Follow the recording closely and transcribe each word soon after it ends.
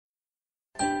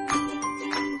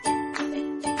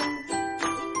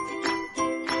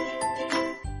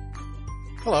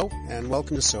Hello, and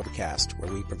welcome to Sobercast,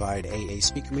 where we provide AA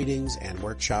speaker meetings and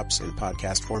workshops in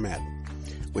podcast format.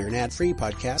 We're an ad-free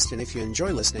podcast, and if you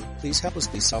enjoy listening, please help us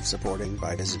be self-supporting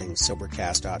by visiting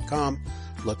Sobercast.com,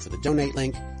 look for the donate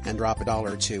link, and drop $1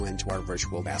 or $2 into our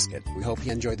virtual basket. We hope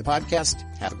you enjoy the podcast.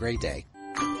 Have a great day.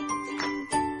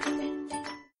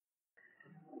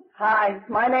 Hi,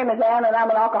 my name is Ann, and I'm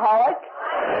an alcoholic,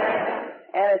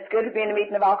 and it's good to be in a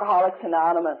meeting of Alcoholics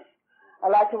Anonymous.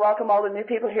 I'd like to welcome all the new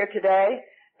people here today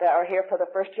that are here for the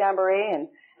first Jamboree, and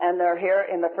they're here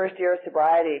in the first year of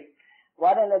sobriety.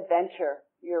 What an adventure.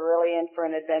 You're really in for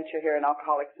an adventure here in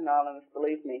Alcoholics Anonymous,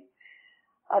 believe me.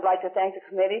 I'd like to thank the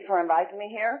committee for inviting me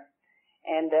here,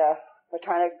 and for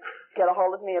trying to get a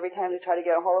hold of me every time they try to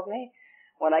get a hold of me.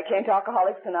 When I came to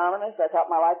Alcoholics Anonymous, I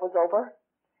thought my life was over,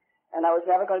 and I was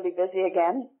never going to be busy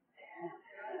again.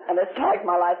 And it's like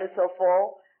my life is so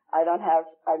full. I'm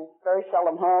very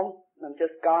seldom home. I'm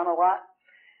just gone a lot.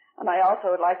 And I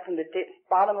also would like from the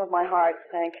bottom of my heart to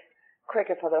thank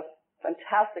Cricket for the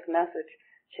fantastic message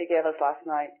she gave us last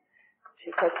night.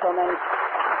 She put so many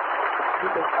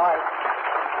people's hearts.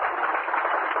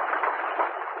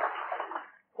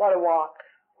 What a walk.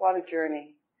 What a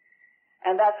journey.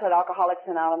 And that's what Alcoholics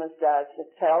Anonymous does. It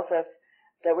tells us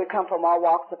that we come from all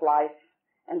walks of life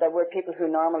and that we're people who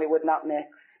normally would not mix.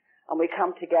 And we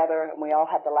come together and we all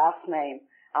have the last name,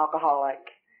 alcoholic.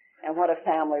 And what a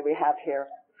family we have here.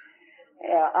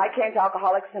 I came to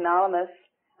Alcoholics Anonymous,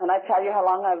 and I tell you how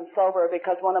long I was sober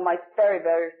because one of my very,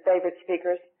 very favorite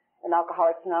speakers in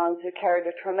Alcoholics Anonymous who carried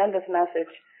a tremendous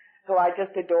message, who I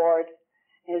just adored,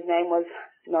 his name was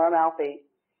Norm Alfie.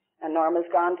 And Norm is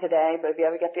gone today, but if you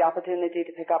ever get the opportunity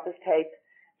to pick up his tape,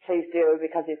 please do,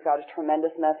 because he's got a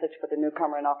tremendous message for the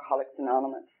newcomer in Alcoholics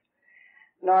Anonymous.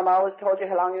 Norm always told you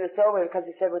how long he was sober because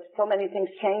he said with so many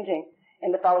things changing in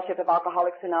the Fellowship of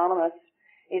Alcoholics Anonymous,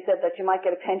 he said that you might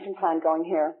get a pension plan going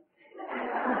here.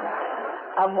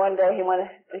 And one day he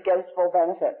wanted to get his full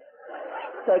benefits.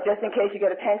 So just in case you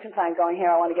get a pension plan going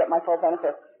here, I want to get my full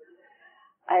benefits.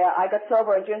 I got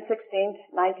sober on June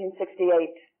 16th,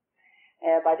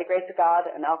 1968, by the grace of God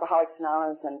and Alcoholics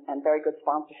Anonymous and very good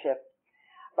sponsorship.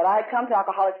 But I had come to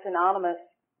Alcoholics Anonymous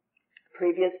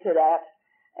previous to that.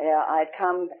 I'd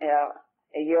come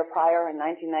a year prior in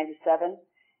 1997,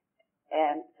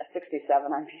 and 67,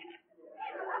 I mean.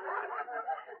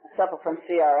 Suffer from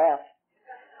CRS.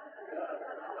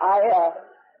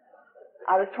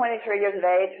 I was 23 years of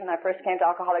age when I first came to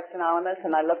Alcoholics Anonymous,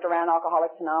 and I looked around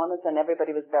Alcoholics Anonymous, and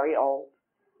everybody was very old.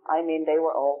 I mean, they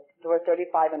were old. They were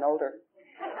 35 and older.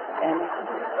 And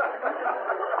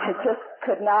I just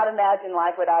could not imagine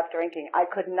life without drinking. I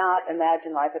could not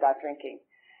imagine life without drinking.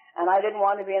 And I didn't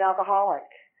want to be an alcoholic.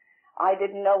 I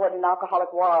didn't know what an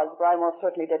alcoholic was, but I most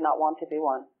certainly did not want to be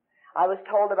one. I was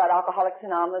told about Alcoholics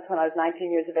Anonymous when I was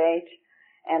 19 years of age,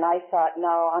 and I thought,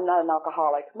 no, I'm not an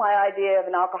alcoholic. My idea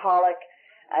of an alcoholic,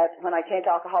 when I came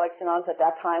to Alcoholics Anonymous at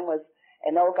that time, was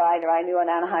an old guy that I knew on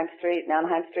Anaheim Street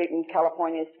in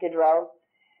California, Skid Row.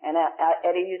 And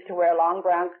Eddie used to wear a long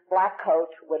brown black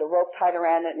coat with a rope tied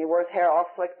around it, and he wore his hair all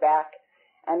slicked back,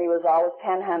 and he was always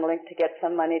panhandling to get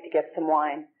some money to get some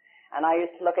wine. And I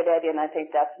used to look at Eddie and I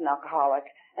think, that's an alcoholic.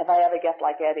 If I ever get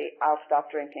like Eddie, I'll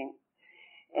stop drinking.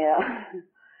 Yeah.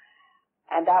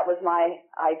 And that was my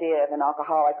idea of an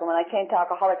alcoholic. And when I came to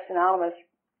Alcoholics Anonymous,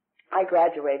 I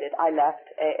graduated. I left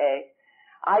AA.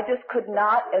 I just could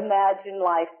not imagine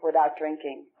life without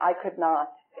drinking. I could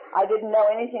not. I didn't know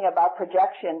anything about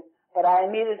projection, but I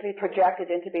immediately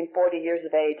projected into being 40 years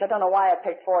of age. I don't know why I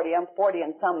picked 40. I'm 40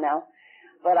 and some now.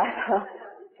 But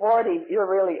 40,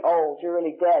 you're really old. You're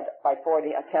really dead by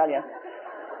 40, I tell you.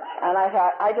 And I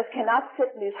thought, I just cannot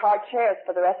sit in these hard chairs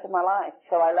for the rest of my life.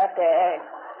 So I left AA.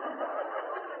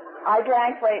 I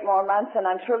drank for 8 more months, and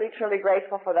I'm truly, truly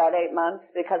grateful for that 8 months,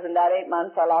 because in that 8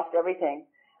 months I lost everything.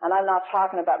 And I'm not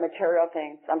talking about material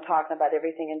things. I'm talking about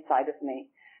everything inside of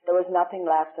me. There was nothing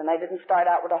left, and I didn't start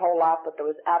out with a whole lot, but there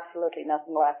was absolutely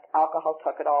nothing left. Alcohol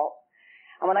took it all.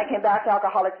 And when I came back to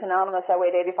Alcoholics Anonymous, I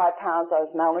weighed 85 pounds. I was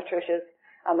malnutritious,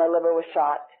 and my liver was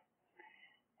shot.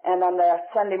 And on the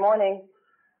Sunday morning,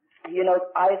 you know,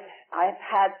 I've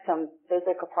had some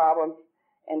physical problems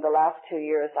in the last 2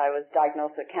 years. I was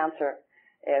diagnosed with cancer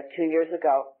 2 years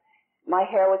ago. My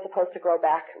hair was supposed to grow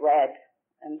back red,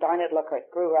 and darn it, look,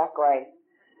 it grew back gray.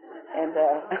 And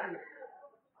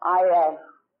I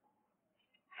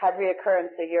had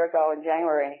reoccurrence a year ago in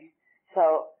January.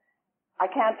 So I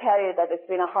can't tell you that it's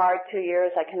been a hard 2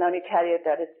 years. I can only tell you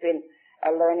that it's been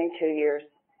a learning 2 years.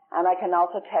 And I can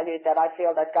also tell you that I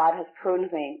feel that God has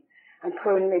pruned me and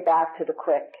pruned me back to the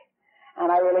quick.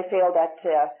 And I really feel that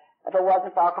if it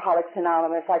wasn't for Alcoholics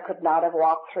Anonymous, I could not have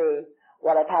walked through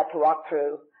what I've had to walk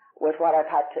through, with what I've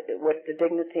had to, with the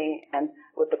dignity and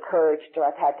with the courage that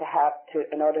I've had to have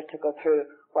in order to go through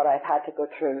what I've had to go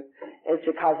through, is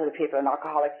because of the people in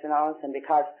Alcoholics Anonymous, and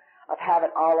because of having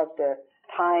all of the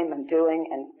time and doing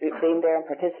and being there and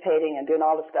participating and doing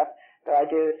all the stuff that I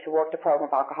do to work the program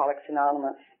of Alcoholics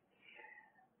Anonymous.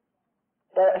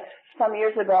 Some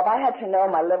years ago, if I had to know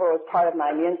my liver was part of my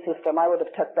immune system, I would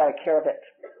have took better care of it.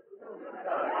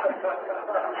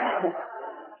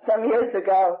 Some years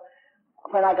ago,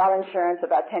 when I got insurance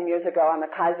about 10 years ago, I'm a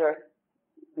Kaiser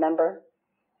member,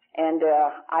 and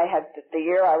I had the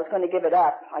year I was going to give it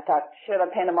up. I thought, shit,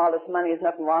 I'm paying them all this money. There's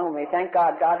nothing wrong with me. Thank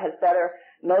God, God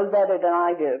knows better than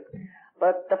I do.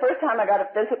 But the first time I got a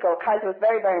physical, Kaiser was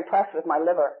very, very impressed with my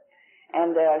liver.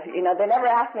 And, they never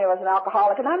asked me if I was an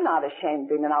alcoholic, and I'm not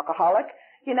ashamed of being an alcoholic.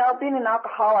 Being an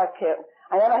alcoholic,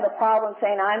 I never had a problem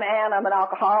saying, I'm an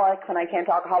alcoholic when I came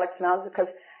to Alcoholics Anonymous, because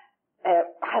it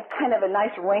had kind of a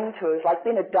nice ring to it. It was like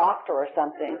being a doctor or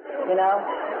something,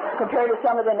 compared to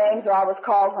some of the names that I was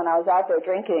called when I was out there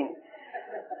drinking.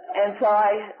 And so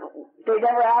they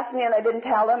never asked me, and I didn't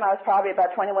tell them. I was probably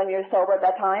about 21 years sober at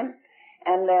that time.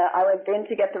 And I went in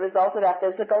to get the results of that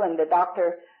physical, and the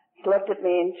doctor looked at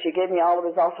me, and she gave me all the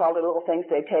results, all the little things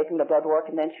they'd taken, the blood work,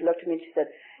 and then she looked at me and she said,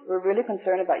 we're really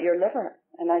concerned about your liver.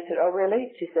 And I said, oh,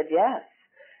 really? She said, yes.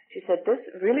 She said, this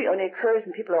really only occurs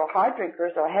in people who are hard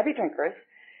drinkers or heavy drinkers.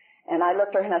 And I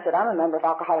looked at her and I said, I'm a member of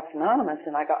Alcoholics Anonymous.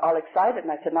 And I got all excited, and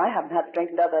I said, I haven't had to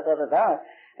drink, da, da, da, da, da.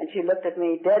 And she looked at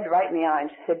me dead right in the eye, and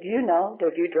she said, do you know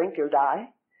that if you drink, you'll die?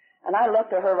 And I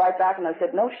looked at her right back, and I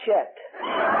said, no shit.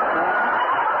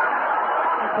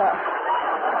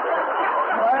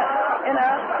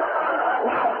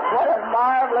 What a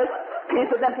marvelous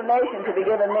piece of information to be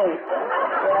given me.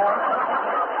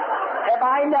 If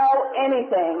I know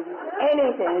anything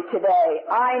today,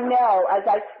 I know as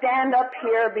I stand up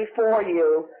here before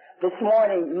you this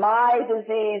morning, my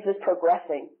disease is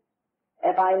progressing.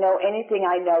 If I know anything,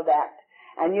 I know that.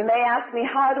 And you may ask me,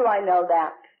 how do I know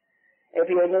that? If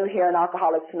you're new here in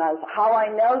Alcoholics Anonymous, how I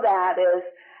know that is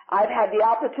I've had the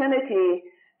opportunity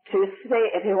to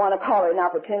say, if you want to call it an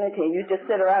opportunity, you just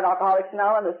sit around Alcoholics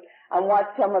Anonymous and watch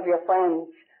some of your friends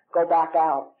go back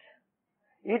out.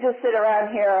 You just sit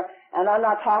around here, and I'm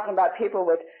not talking about people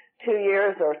with 2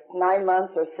 years or 9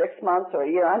 months or 6 months or a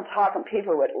year. I'm talking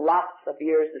people with lots of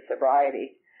years of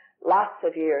sobriety, lots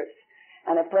of years.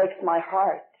 And it breaks my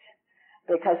heart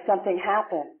because something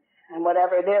happens. And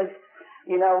whatever it is,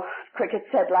 Cricket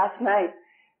said last night,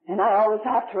 and I always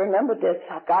have to remember this,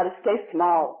 I've got to stay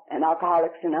small in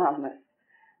Alcoholics Anonymous.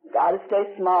 I've got to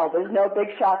stay small. There's no big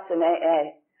shots in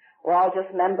AA. We're all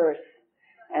just members.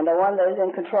 And the one that is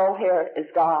in control here is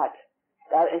God.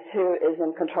 That is who is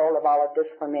in control of all of this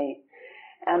for me.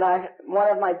 And one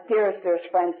of my dearest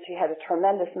friends, she had a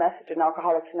tremendous message in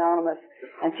Alcoholics Anonymous,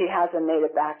 and she hasn't made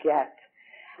it back yet.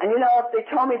 And if they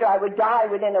told me that I would die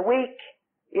within a week,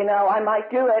 I might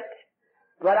do it.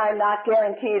 But I'm not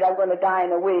guaranteed I'm going to die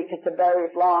in a week. It's a very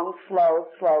long, slow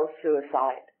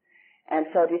suicide. And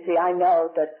so, do you see, I know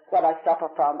that what I suffer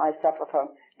from the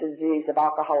disease of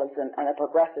alcoholism, and it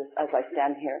progresses as I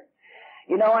stand here.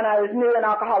 When I was new in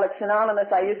Alcoholics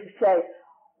Anonymous, I used to say,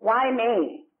 why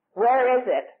me? Where is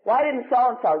it? Why didn't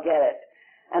so-and-so get it?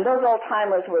 And those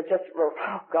old-timers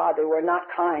they were not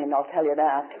kind, I'll tell you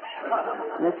that.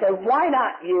 And they say, why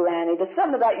not you, Annie? There's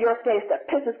something about your face that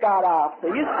pisses God off,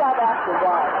 so you stop after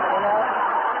God,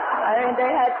 I mean,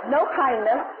 they had no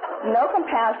kindness, no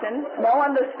compassion, no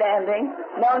understanding,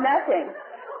 no nothing.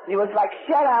 It was like,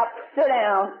 shut up, sit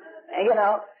down,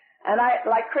 And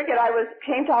like Cricket,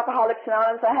 came to Alcoholics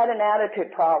Anonymous, I had an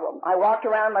attitude problem. I walked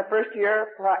around my first year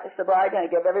of sobriety, and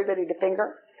I gave everybody the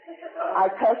finger. I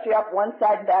cussed you up one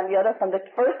side and down the other. From the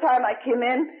first time I came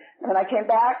in, when I came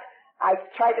back, I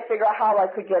tried to figure out how I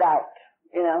could get out.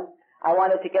 I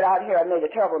wanted to get out here. I made a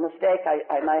terrible mistake. I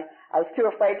was too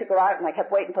afraid to go out, and I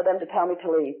kept waiting for them to tell me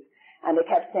to leave. And they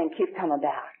kept saying, keep coming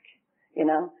back,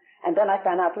 And then I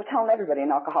found out they're telling everybody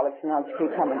in Alcoholics Anonymous to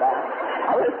keep coming back.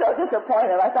 I was so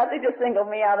disappointed. I thought they just singled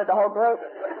me out of the whole group.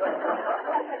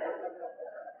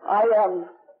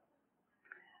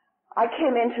 I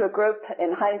came into a group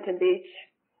in Huntington Beach.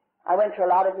 I went to a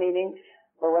lot of meetings,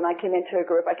 but when I came into a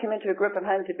group in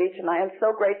Huntington Beach, and I am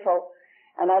so grateful,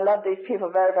 and I love these people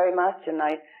very, very much. And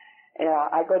I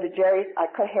go to Jerry's. I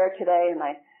cut hair today, and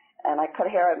I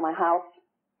cut hair at my house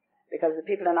because the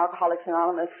people in Alcoholics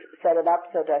Anonymous set it up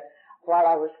so that while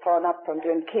I was thrown up from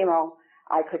doing chemo,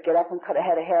 I could get up and cut a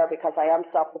head of hair because I am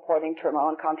self-supporting through my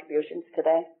own contributions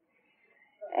today.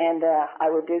 And I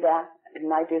would do that.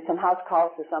 And I do some house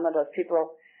calls to some of those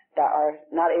people that are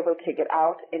not able to get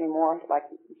out anymore. Like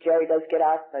Jerry does get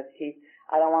out, but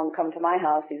I don't want him to come to my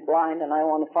house. He's blind, and I don't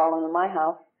want to fall into my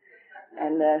house.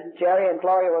 And Jerry and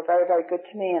Gloria were very, very good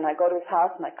to me, and I go to his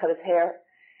house and I cut his hair,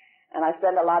 and I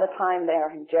spend a lot of time there.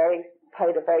 And Jerry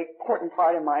played a very important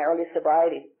part in my early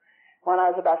sobriety. When I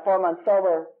was about 4 months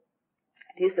sober,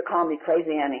 they used to call me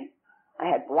Crazy Annie. I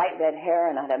had bright red hair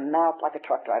and I had a mouth like a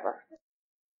truck driver.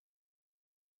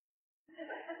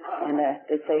 And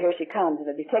they'd say, here she comes, and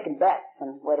they'd be taking bets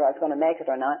on whether I was going to make it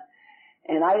or not.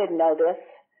 And I didn't know this.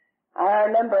 I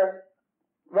remember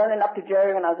running up to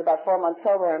Jerry when I was about 4 months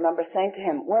sober. I remember saying to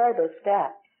him, where are those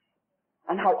steps?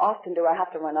 And how often do I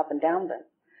have to run up and down them?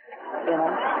 You know?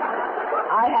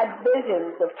 I had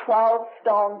visions of 12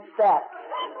 stone steps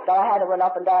that I had to run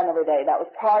up and down every day. That was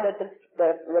part of the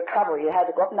recovery. You had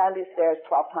to go up and down these stairs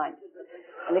 12 times.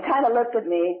 And he kind of looked at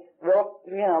me, real,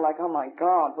 like, oh my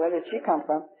God, where did she come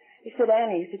from? He said,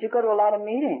 Annie, he said, you go to a lot of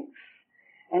meetings.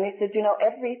 And he said,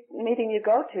 every meeting you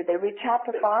go to, they read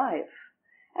chapter 5.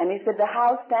 And he said, the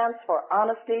house stands for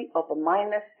honesty,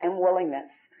 open-mindedness, and willingness.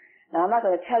 Now, I'm not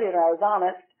going to tell you that I was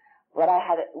honest, but I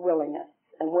had willingness.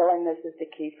 And willingness is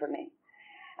the key for me.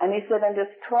 And he said, and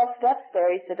there's 12 steps there.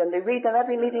 He said, and they read them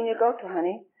every meeting you go to,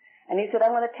 honey. And he said,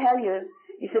 I want to tell you,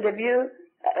 he said, if you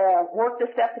work the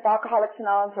steps of Alcoholics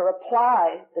Anonymous or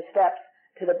apply the steps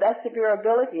to the best of your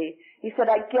ability, he said,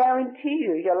 I guarantee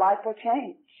you your life will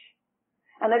change.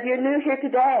 And if you're new here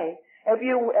today, if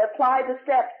you apply the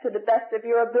steps to the best of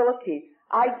your ability,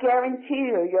 I guarantee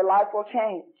you your life will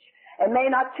change. It may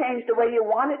not change the way you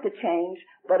want it to change,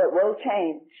 but it will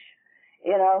change.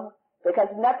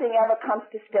 Because nothing ever comes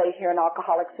to stay here in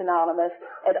Alcoholics Anonymous.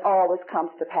 It always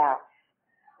comes to pass.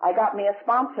 I got me a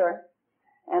sponsor,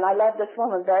 and I love this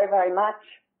woman very, very much.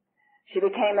 She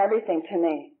became everything to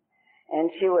me.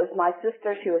 And she was my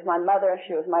sister, she was my mother,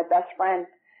 she was my best friend,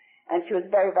 and she was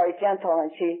very, very gentle,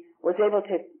 and she was able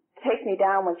to take me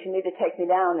down when she needed to take me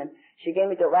down, and she gave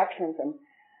me directions, and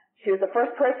she was the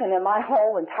first person in my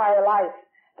whole entire life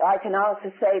that I can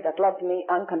honestly say that loved me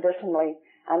unconditionally,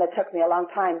 and it took me a long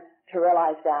time to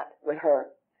realize that with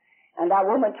her. And that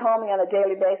woman told me on a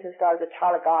daily basis that I was a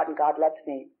child of God and God loves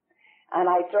me. And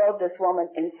I drove this woman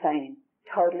insane,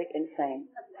 totally insane,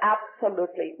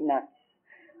 absolutely nuts.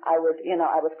 I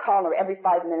was calling her every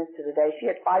 5 minutes of the day. She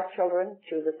had 5 children.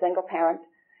 She was a single parent.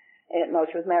 No,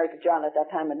 she was married to John at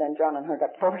that time, and then John and her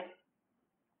got divorced.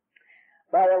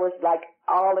 But it was like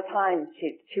all the time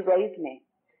she raised me.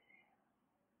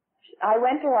 I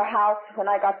went to her house when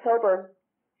I got sober.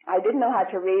 I didn't know how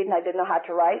to read and I didn't know how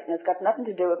to write, and it's got nothing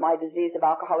to do with my disease of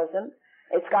alcoholism.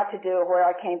 It's got to do with where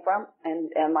I came from, and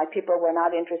my people were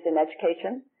not interested in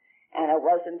education, and it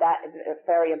wasn't that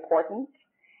very important.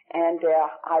 And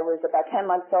I was about 10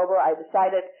 months sober. I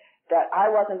decided that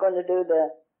I wasn't going to do the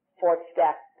fourth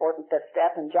and fifth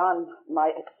step. And John,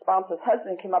 my sponsor's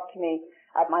husband, came up to me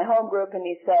at my home group and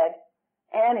he said,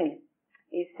 Annie,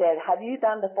 he said, have you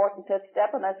done the fourth and fifth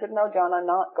step? And I said, no, John, I'm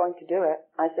not going to do it.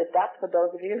 I said, that's for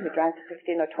those of you who drank for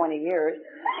 15 or 20 years.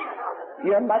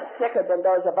 You're much sicker than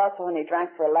those of us when he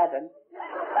drank for 11.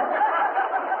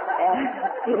 And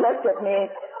he looked at me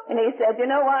and he said, you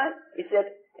know what? He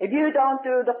said, if you don't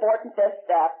do the fourth and fifth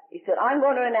step, he said, I'm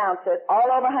going to announce it all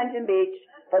over Huntington Beach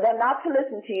for them not to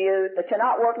listen to you, that you're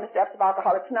not working the steps of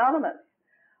Alcoholics Anonymous.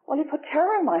 Well, he put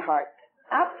terror in my heart.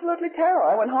 Absolutely terror.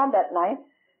 I went home that night.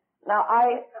 Now,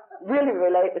 I really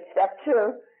relate with step 2.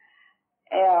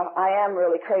 I am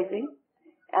really crazy.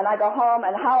 And I go home,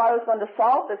 and how I was going to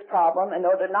solve this problem, in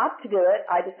order not to do it,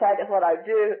 I decided what I'd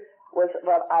do was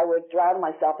I would drown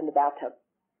myself in the bathtub.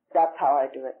 That's how I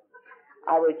do it.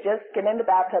 I would just get in the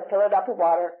bathtub, fill it up with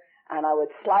water, and I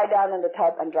would slide down in the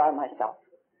tub and drown myself.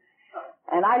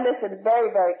 And I listened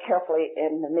very, very carefully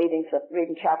in the meetings of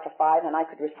reading chapter 5, and I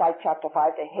could recite chapter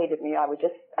 5. They hated me. I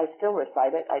still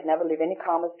recite it. I'd never leave any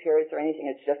commas, periods, or anything.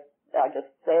 I just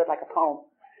say it like a poem.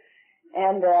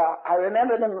 And I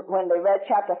remember them when they read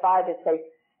chapter 5, they'd say,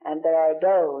 and there are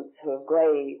those who have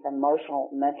grave emotional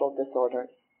mental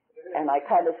disorders. And I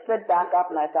kind of slid back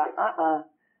up and I thought,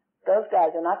 those guys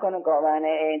are not going to go around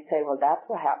AA and say, well, that's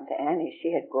what happened to Annie.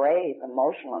 She had grave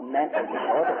emotional and mental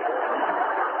disorders.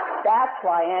 That's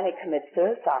why Annie commits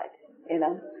suicide,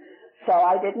 So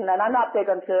I didn't, and I'm not big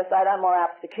on suicide. I'm more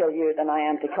apt to kill you than I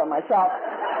am to kill myself.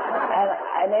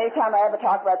 And any time I ever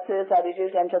talk about suicide, it's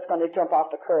usually I'm just going to jump off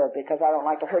the curb because I don't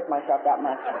like to hurt myself that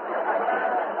much.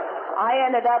 I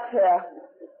ended up,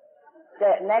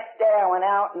 the next day I went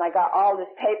out and I got all this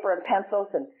paper and pencils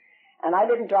and I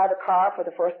didn't drive a car for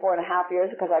the first 4.5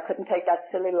 years because I couldn't take that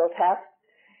silly little test.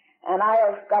 And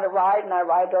I got a ride, and I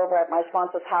arrived over at my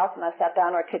sponsor's house, and I sat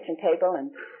down at our kitchen table, and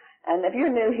And if you're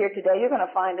new here today, you're going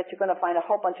to find a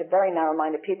whole bunch of very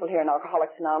narrow-minded people here in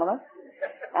Alcoholics Anonymous.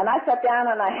 And I sat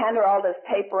down and I handed her all this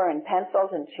paper and pencils,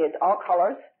 and she had all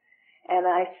colors. And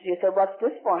she said, "What's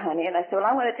this for, honey?" And I said, "Well,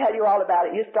 I'm going to tell you all about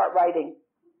it. You start writing."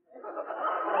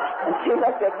 And she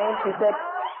looked at me and she said,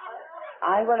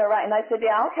 "I'm going to write." And I said,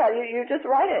 "Yeah, I'll tell you. You just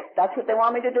write it. That's what they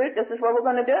want me to do. This is what we're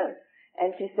going to do."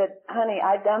 And she said, "Honey,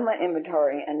 I've done my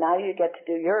inventory, and now you get to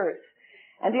do yours."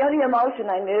 And the only emotion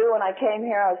I knew when I came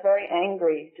here, I was very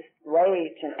angry, just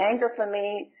rage. And anger for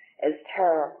me is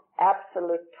terror,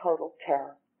 absolute, total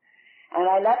terror. And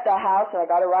I left the house, and I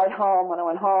got a ride home. When I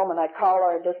went home, and I'd call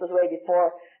her, and this was way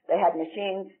before they had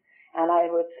machines, and I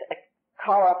would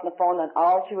call her up on the phone, and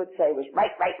all she would say was,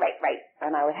 "Write, write, write, write."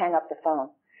 And I would hang up the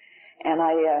phone. And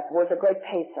I was a great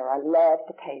pacer. I loved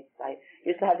to pace. I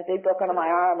used to have the big book under my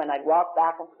arm, and I'd walk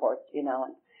back and forth,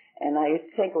 and I used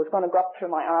to think it was going to go up through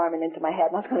my arm and into my head,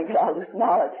 and I was going to get all this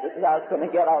knowledge. This is how I was going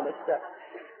to get all this stuff.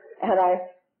 And I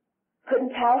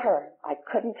couldn't tell her. I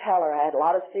had a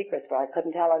lot of secrets, but I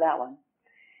couldn't tell her that one.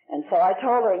 And so I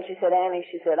told her, and she said, "Annie,"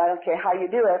 she said, "I don't care how you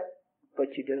do it,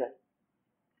 but you do it."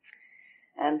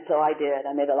 And so I did.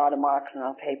 I made a lot of marks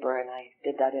on paper, and I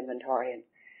did that inventory.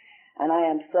 And I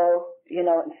am so, in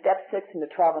step 6 in the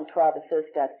 12 and 12, it says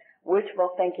that wishful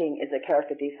thinking is a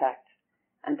character defect.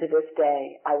 And to this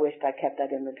day, I wished I kept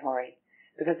that inventory,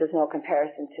 because there's no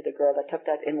comparison to the girl that took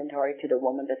that inventory to the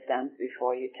woman that stands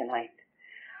before you tonight.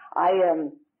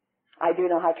 I do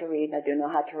know how to read, and I do know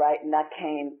how to write, and that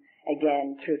came,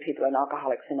 again, through people in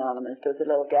Alcoholics Anonymous. There was a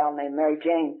little gal named Mary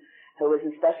Jane who was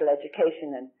in special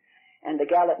education, and the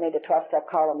gal that made the 12-step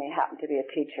call on me happened to be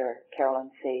a teacher,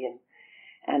 Carolyn C.,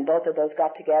 and both of those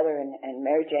got together, and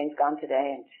Mary Jane's gone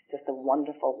today, and she's just a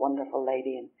wonderful, wonderful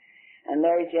lady. And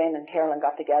Mary Jane and Carolyn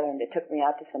got together, and they took me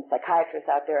out to some psychiatrists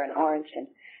out there in Orange, and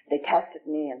they tested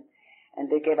me, and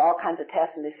they gave all kinds of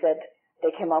tests, and they said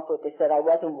I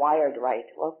wasn't wired right.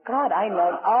 Well, God, I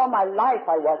know all my life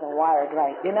I wasn't wired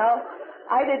right,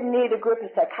 I didn't need a group of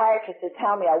psychiatrists to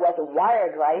tell me I wasn't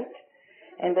wired right.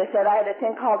 And they said I had a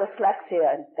thing called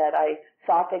dyslexia, that I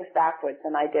saw things backwards,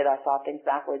 and I did. I saw things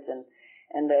backwards, and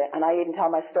I even tell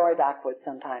my story backwards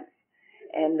sometimes.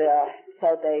 And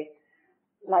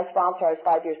my sponsor, I was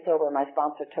 5 years sober, my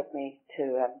sponsor took me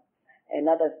to,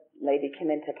 another lady came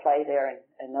into play there, and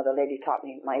another lady taught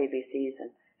me my ABCs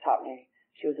and taught me,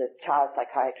 she was a child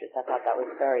psychiatrist. I thought that was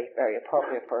very, very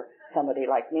appropriate for somebody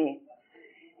like me.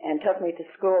 And took me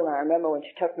to school, and I remember when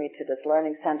she took me to this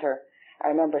learning center, I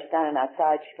remember standing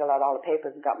outside, she filled out all the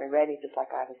papers and got me ready just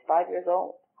like I was 5 years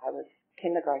old. I was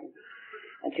kindergarten.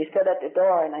 And she stood at the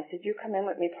door, and I said, "You come in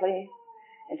with me, please?"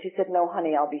 And she said, "No,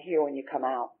 honey, I'll be here when you come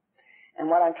out." And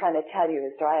what I'm trying to tell you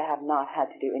is that I have not had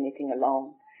to do anything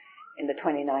alone in the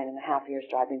 29 and a half years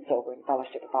that I've been sober in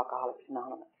Fellowship of Alcoholics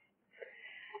Anonymous.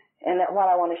 And what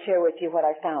I want to share with you, what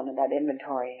I found in that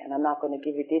inventory, and I'm not going to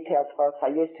give you details, folks, I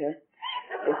used to,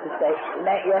 is to say,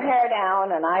 "Let your hair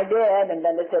down," and I did, and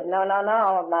then they said, no,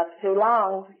 that's too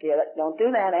long. Don't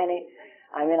do that, Annie.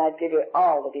 I'd give you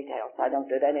all the details. I don't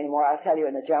do that anymore. I'll tell you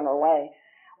in a general way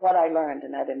what I learned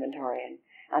in that inventory.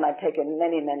 And I've taken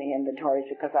many, many inventories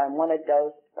because I'm one of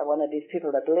these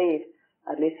people that believe,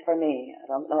 at least for me, I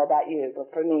don't know about you,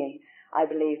 but for me, I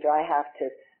believe that I have to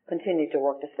continue to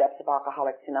work the steps of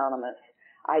Alcoholics Anonymous.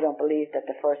 I don't believe that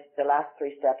the last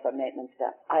 3 steps are maintenance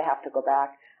steps. I have to go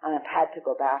back, and I've had to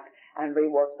go back and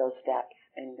rework those steps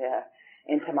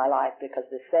into my life, because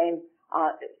the same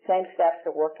steps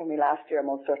that worked for me last year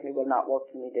most certainly will not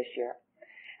work for me this year.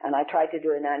 And I tried to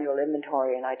do an annual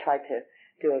inventory, and I tried to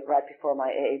do it right before my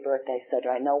AA birthday, so that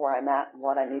I know where I'm at and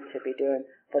what I need to be doing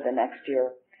for the next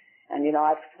year. And,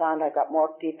 I've found I've got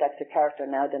more defects of character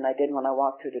now than I did when I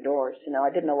walked through the doors. I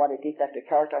didn't know what a defect of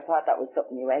character. I thought that was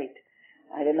something you ate.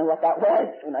 I didn't know what that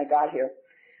was when I got here.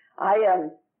 I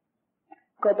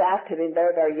go back to being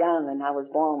very, very young, and I was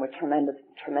born with tremendous,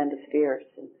 tremendous fears.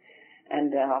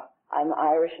 And I'm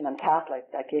Irish and I'm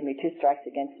Catholic. That gave me 2 strikes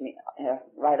against me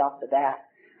right off the bat.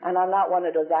 And I'm not one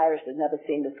of those Irish that's never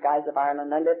seen the skies of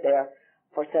Ireland. I lived there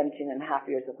for 17 and a half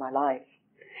years of my life.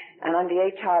 And I'm the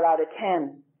 8th child out of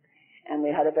 10. And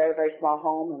we had a very, very small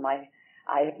home. And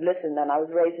I listened, and I was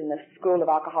raised in the school of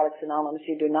Alcoholics Anonymous.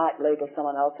 You do not label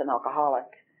someone else an alcoholic.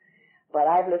 But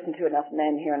I've listened to enough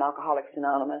men here in Alcoholics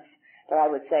Anonymous that I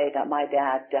would say that my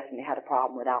dad definitely had a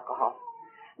problem with alcohol.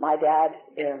 My dad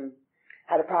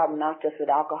had a problem not just with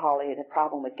alcohol. He had a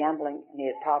problem with gambling, and he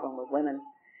had a problem with women,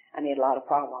 and he had a lot of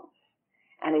problems.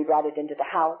 And he brought it into the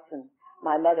house, and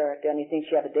my mother, the only thing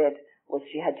she ever did was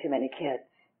she had too many kids.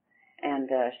 And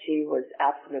she was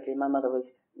absolutely, my mother was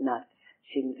nuts.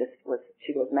 She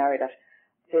was married at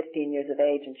 15 years of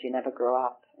age, and she never grew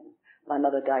up. And My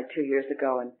mother died 2 years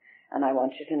ago, and I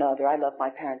want you to know that I love my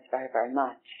parents very, very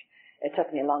much. It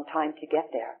took me a long time to get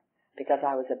there because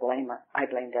I was a blamer. I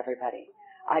blamed everybody.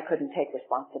 I couldn't take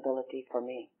responsibility for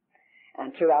me.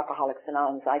 And through Alcoholics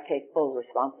Anonymous, I take full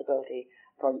responsibility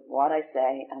for what I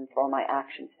say and for my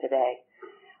actions today.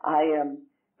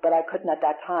 But I couldn't at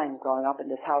that time growing up in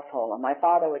this household. And my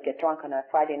father would get drunk on a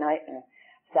Friday night and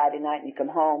Saturday night, and he'd come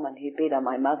home and he'd beat on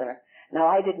my mother. Now,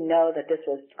 I didn't know that this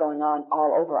was going on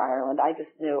all over Ireland. I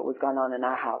just knew it was going on in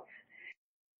our house.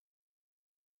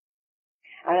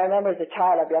 And I remember as a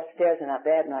child, I'd be upstairs in that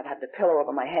bed, and I'd have the pillow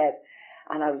over my head,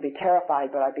 and I would be terrified,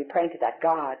 but I'd be praying to that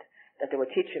God that they were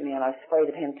teaching me, and I was afraid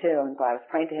of him too. And when I was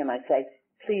praying to him, I'd say,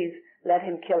 please let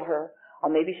him kill her, or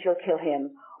maybe she'll kill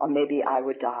him, or maybe I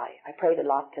would die. I prayed a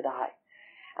lot to die.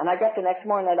 And I got the next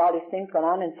morning, I had all these things going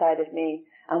on inside of me,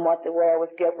 and what they were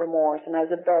was guilt, remorse, and I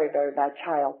was a very, very bad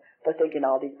child for thinking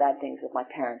all these bad things with my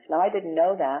parents. Now, I didn't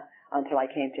know that until I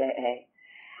came to AA.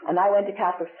 And I went to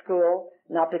Catholic school,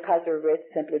 not because they were rich,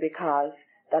 simply because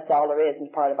that's all there is in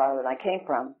the part of Ireland I came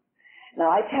from. Now,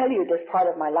 I tell you this part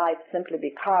of my life simply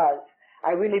because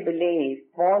I really believe,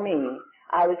 for me,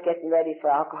 I was getting ready for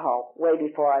alcohol way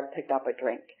before I picked up a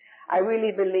drink. I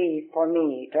really believe, for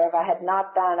me, that if I had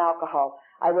not found alcohol,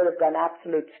 I would have gone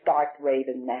absolute stark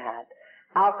raving mad.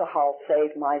 Alcohol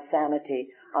saved my sanity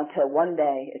until one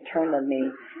day it turned on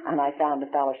me and I found a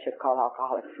fellowship called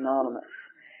Alcoholics Anonymous.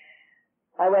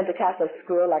 I went to Catholic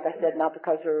school, like I said, not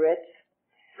because we were rich.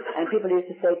 And people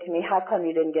used to say to me, how come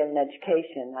you didn't get an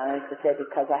education? And I used to say,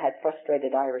 because I had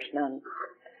frustrated Irish nuns.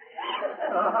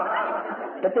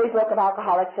 The big book of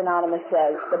Alcoholics Anonymous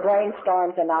says, the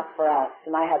brainstorms are not for us.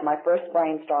 And I had my first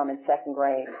brainstorm in second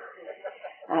grade.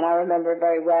 And I remember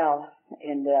very well,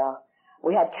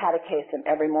 we had catechism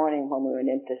every morning when we went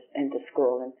into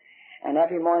school. And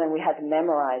every morning we had to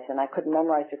memorize, and I couldn't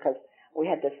memorize because we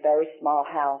had this very small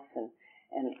house,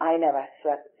 and I never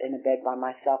slept in a bed by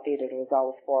myself either. There was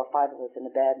always 4 or 5 of us in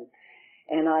the bed.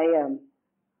 And I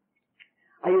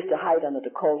used to hide under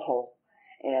the coal hole.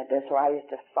 And that's where I used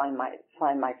to find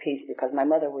my peace, because my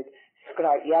mother would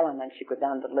start yelling and she'd go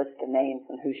down the list of names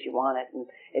and who she wanted. And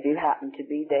if you happened to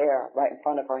be there right in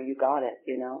front of her, you got it,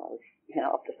 It was,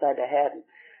 up the side of the head. And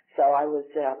so I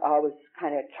was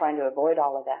kind of trying to avoid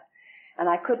all of that. And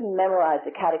I couldn't memorize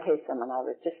the catechism, and I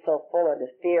was just so full of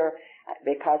the fear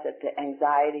because of the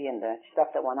anxiety and the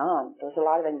stuff that went on. There was a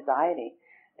lot of anxiety.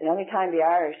 The only time the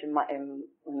Irish in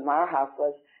our house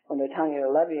was when they were telling you to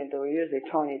love you, they were usually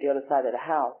throwing you to the other side of the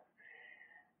house.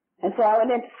 And so I went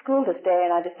into school this day,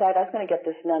 and I decided I was going to get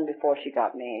this nun before she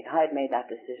got made. I had made that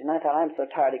decision. I thought, I'm so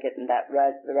tired of getting that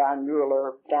round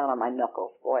ruler down on my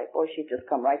knuckles. Boy, she'd just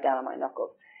come right down on my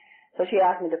knuckles. So she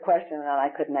asked me the question, and I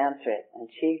couldn't answer it. And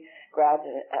she grabbed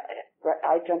it.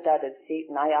 I jumped out of the seat,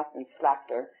 and I up and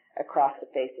slapped her across the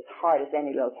face as hard as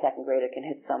any little second grader can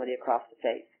hit somebody across the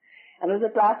face. And there was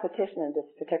a black petition in this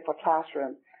particular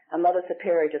classroom, and Mother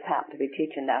Superior just happened to be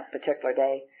teaching that particular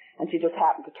day. And she just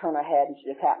happened to turn her head, and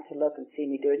she just happened to look and see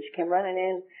me do it. And she came running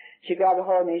in. She grabbed a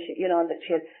hold of me. She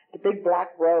had the big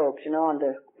black robes, and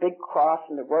the big cross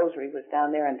and the rosary was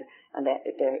down there, and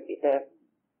the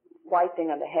white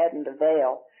thing on the head and the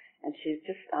veil. And she's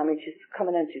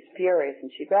coming in, she's furious.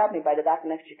 And she grabbed me by the back of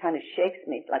the neck. She kind of shakes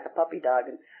me like a puppy dog.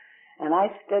 And I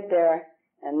stood there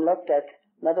and looked at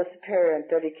Mother Superior and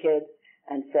 30 kids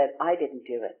and said, I didn't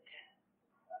do it.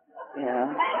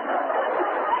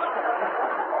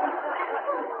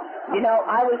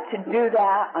 I was to do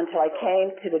that until I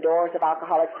came to the doors of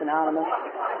Alcoholics Anonymous.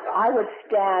 I would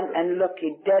stand and look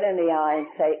you dead in the eye and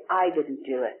say, I didn't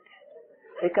do it.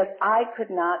 Because I could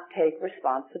not take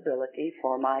responsibility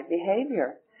for my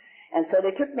behavior. And so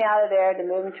they took me out of there to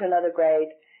move me to another grade,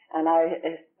 and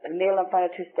I kneeled in front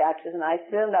of 2 statues, and I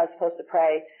assumed I was supposed to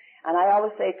pray. And I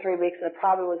always say 3 weeks, and it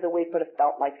probably was a week, but it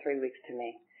felt like 3 weeks to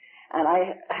me. And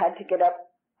I had to get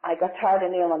up. I got tired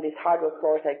of kneeling on these hardwood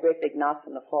floors. I had great big knots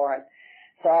on the floor. And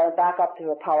so I went back up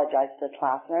to apologize to the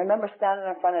class. And I remember standing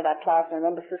in front of that class, and I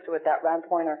remember Sister with that round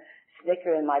pointer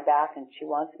snicker in my back, and she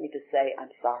wants me to say, I'm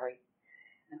sorry.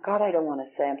 And God, I don't want to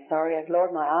say I'm sorry. I've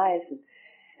lowered my eyes,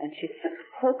 and she's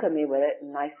poking me with it,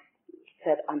 and I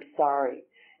said, I'm sorry.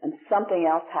 And something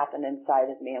else happened inside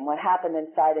of me, and what happened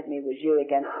inside of me was you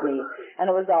against me, and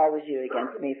it was always you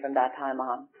against me from that time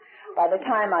on. By the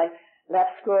time I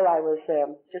left school, I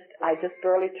just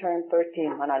barely turned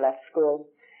 13 when I left school,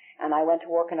 and I went to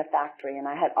work in a factory, and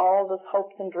I had all those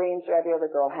hopes and dreams that every other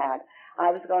girl had.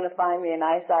 I was going to find me a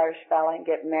nice Irish fella and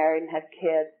get married and have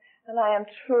kids. And I am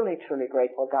truly, truly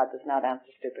grateful God does not answer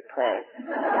stupid prayers.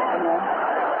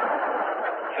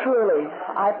 Truly.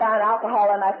 I found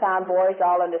alcohol and I found boys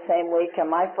all in the same week, and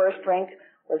my first drink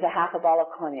was a half a bottle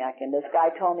of cognac. And this guy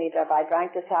told me that if I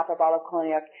drank this half a bottle of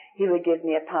cognac, he would give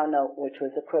me a pound note, which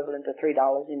was equivalent to $3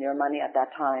 in your money at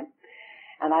that time.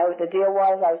 And the deal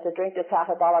was I was to drink this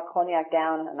half a bottle of cognac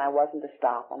down, and I wasn't to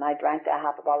stop. And I drank that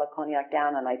half a bottle of cognac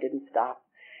down, and I didn't stop.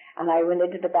 And I went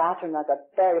into the bathroom, and I got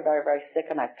very, very, very sick,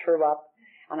 and I threw up.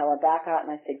 And I went back out,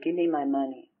 and I said, give me my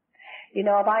money. You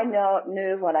know, if I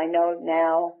knew what I know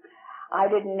now, I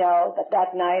didn't know that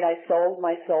that night I sold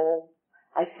my soul.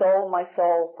 I sold my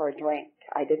soul for a drink.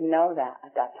 I didn't know that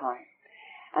at that time.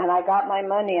 And I got my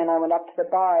money, and I went up to the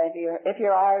bar. If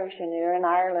you're Irish and you're in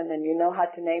Ireland and you know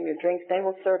how to name your drinks, they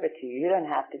will serve it to you. You don't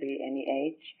have to be any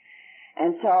age.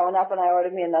 And so I went up and I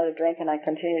ordered me another drink, and I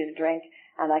continued to drink,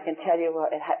 and I can tell you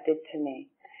what it did to me.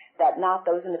 That knot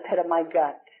that was in the pit of my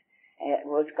gut, it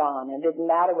was gone. It didn't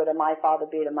matter whether my father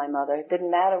beat my mother. It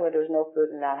didn't matter whether there was no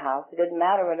food in that house. It didn't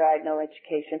matter whether I had no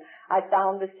education. I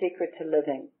found the secret to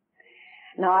living.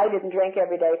 Now, I didn't drink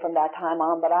every day from that time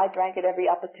on, but I drank at every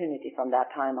opportunity from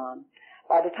that time on.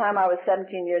 By the time I was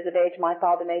 17 years of age, my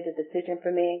father made a decision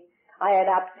for me. I had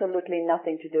absolutely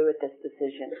nothing to do with this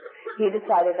decision. He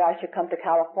decided that I should come to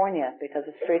California because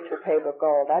the streets were paved with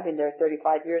gold. I've been there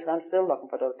 35 years, and I'm still looking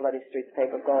for those bloody streets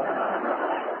paved with gold.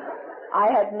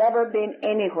 I had never been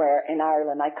anywhere in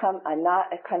Ireland. I'm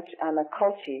not a country, I'm a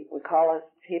culchie. We call us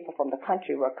people from the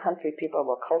country. We're country people,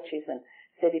 we're culchies, and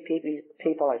city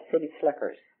people are city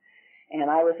slickers. And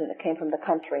I came from the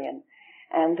country, and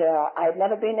I'd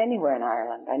never been anywhere in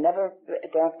Ireland.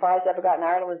 The farthest I ever got in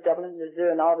Ireland was Dublin, the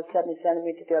zoo, and all of a sudden he sent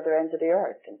me to the other ends of the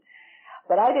earth.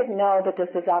 But I didn't know that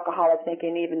this was alcoholic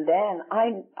thinking even then.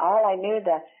 All I knew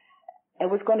that it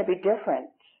was going to be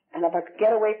different. And if I could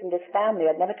get away from this family,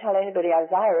 I'd never tell anybody I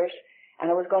was Irish,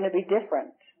 and it was going to be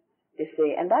different, you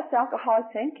see. And that's alcoholic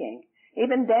thinking.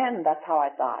 Even then, that's how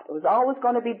I thought. It was always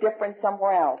going to be different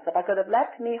somewhere else. If I could have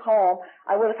left me home,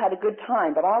 I would have had a good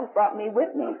time, but always brought me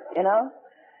with me, you know.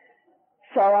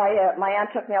 So my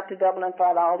aunt took me up to Dublin and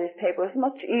filled out all these papers. It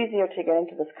was much easier to get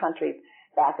into this country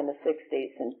back in the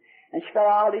 60s. And she filled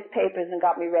out all these papers and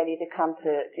got me ready to come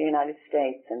to the United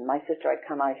States. And my sister had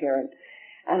come out here,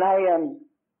 and I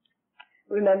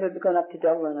remember going up to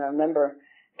Dublin. I remember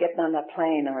getting on that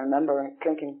plane. I remember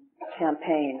drinking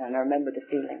champagne, and I remember the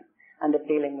feeling. And the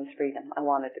feeling was freedom. I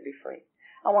wanted to be free.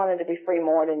 I wanted to be free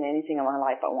more than anything in my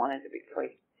life. I wanted to be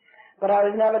free. But I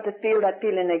was never to feel that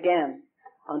feeling again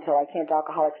until I came to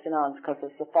Alcoholics Anonymous, because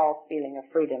it's the false feeling of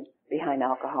freedom behind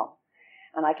alcohol.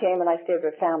 And I came and I stayed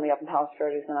with a family up in House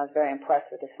Furters, and I was very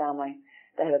impressed with this family.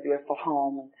 They had a beautiful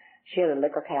home, and she had a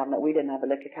liquor cabinet. We didn't have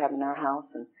a liquor cabinet in our house,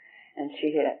 and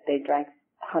they drank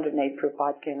 108 proof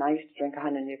vodka, and I used to drink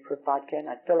 108 proof vodka, and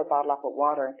I'd fill a bottle up with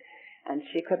water, and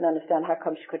she couldn't understand how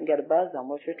come she couldn't get a buzz on.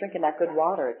 Well, she was drinking that good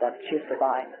water that she used to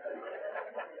buy.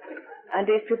 And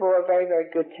these people were very, very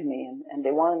good to me, and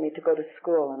they wanted me to go to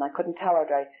school, and I couldn't tell her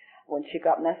that when she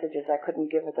got messages, I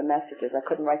couldn't give her the messages. I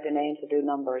couldn't write their names or do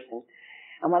numbers.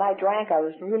 And when I drank, I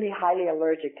was really highly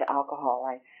allergic to alcohol.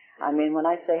 I mean, when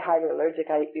I say highly allergic,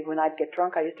 when I'd get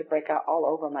drunk, I used to break out all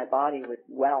over my body with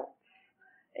welts,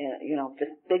 you know,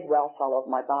 just big welts all over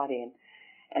my body.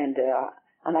 And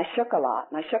I shook a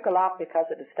lot. And I shook a lot because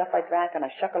of the stuff I drank, and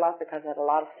I shook a lot because I had a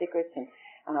lot of secrets, and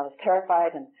I was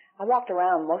terrified. And I walked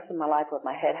around most of my life with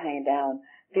my head hanging down,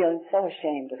 feeling so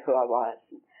ashamed of who I was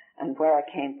and where I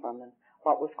came from and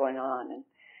what was going on.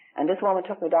 And this woman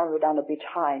took me down to Beach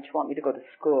High, and she wanted me to go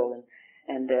to school.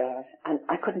 And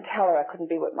I couldn't tell her I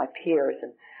couldn't be with my peers,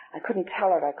 and I couldn't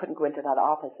tell her I couldn't go into that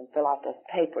office and fill out those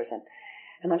papers.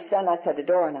 And I'm standing outside the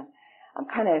door, and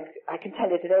I can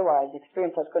tell you today where I was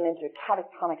experienced. I was going into a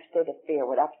catatonic state of fear,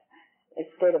 a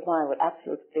state of mind with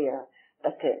absolute fear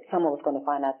that someone was going to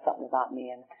find out something about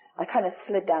me. And I kind of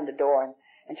slid down the door,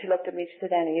 and she looked at me. She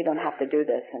said, "Annie, you don't have to do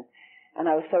this." And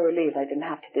I was so relieved I didn't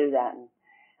have to do that.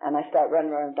 And I started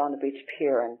running around down the beach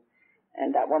pier,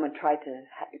 and that woman tried to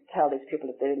tell these people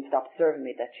if they didn't stop serving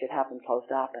me that she'd have them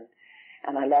closed up.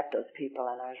 And I left those people,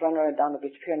 and I was running around down the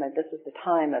beach pier, and this was the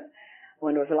time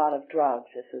when there was a lot of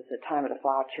drugs. This was the time of the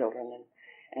flower children,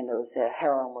 and there was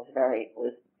heroin was very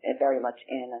much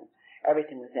in, and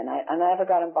everything was in. I never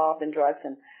got involved in drugs,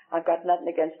 and I've got nothing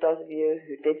against those of you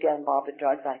who did get involved in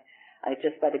drugs. I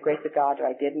just, by the grace of God,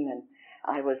 I didn't. And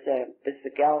I was this is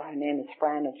a gal. Her name is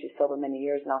Fran, and she's sober many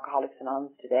years in Alcoholics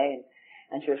Anonymous today,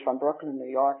 and she was from Brooklyn, New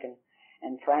York,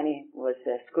 and Franny was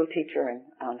a school teacher,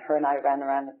 and her and I ran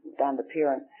around down the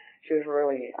pier, and she was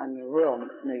really, a real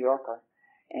New Yorker.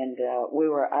 And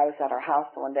I was at her house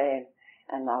one day,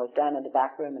 and I was down in the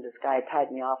back room, and this guy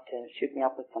tied me off to shoot me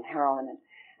up with some heroin,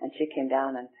 and she came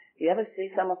down, and you ever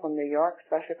see someone from New York,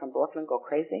 especially from Brooklyn, go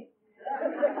crazy?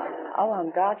 Oh,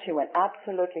 my God, she went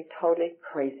absolutely, totally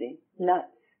crazy, nuts.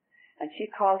 and she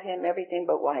called him everything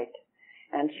but white.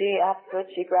 And she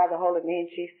grabbed a hold of me and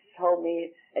she told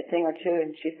me a thing or two,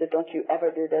 and she said, don't you ever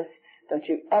do this. Don't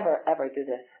you ever, ever do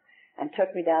this. And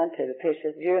took me down to the pitch. She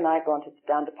said, you and I are going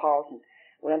down to Paul's. And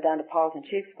we went down to Paul's, and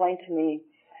she explained to me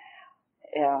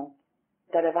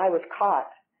that if I was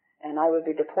caught and I would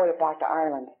be deported back to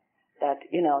Ireland, that,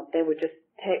 they would just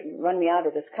run me out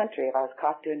of this country if I was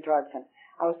caught doing drugs. And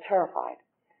I was terrified.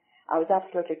 I was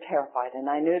absolutely terrified. And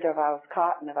I knew that if I was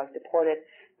caught and if I was deported,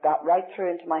 got right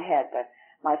through into my head that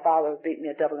my father would beat me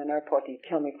at Dublin Airport and he'd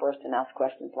kill me first and ask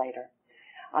questions later.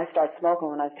 I started smoking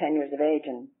when I was 10 years of age,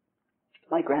 and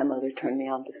my grandmother turned me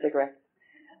on to cigarettes.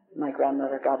 My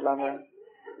grandmother, God love her.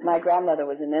 My grandmother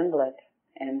was an invalid,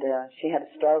 and she had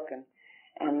a stroke, and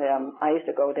I used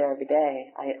to go there every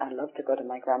day. I loved to go to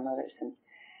my grandmother's,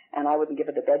 and I wouldn't give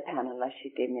her the bedpan unless she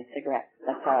gave me a cigarette.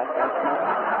 That's how I started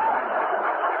smoking.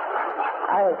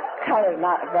 I was kind of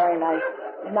not a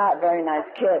very nice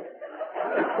kid.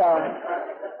 And so,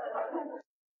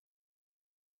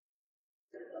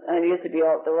 and it used to be,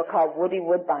 they were called Woody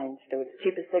Woodbines. They were the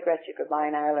cheapest cigarettes you could buy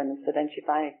in Ireland, and so then she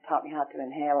finally taught me how to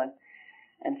inhale, and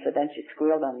so then she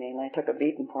squealed on me, and I took a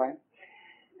beating for it.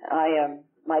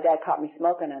 My dad caught me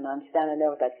smoking, and I'm standing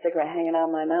there with that cigarette hanging out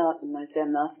of my mouth, and I said,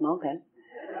 I'm not smoking.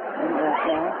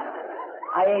 And,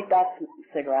 I ate that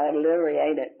cigarette. I literally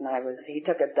ate it, and he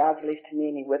took a dog's leash to me,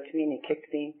 and he whipped me, and he kicked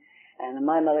me, and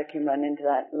my mother came running into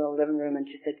that little living room, and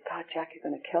she said, God, Jack, you're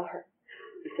going to kill her.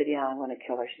 He said, yeah, I'm going to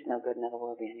kill her. She's no good, never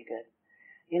will be any good.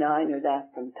 I knew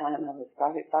that from the time I was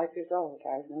probably 5 years old.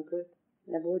 I was no good,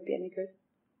 never would be any good.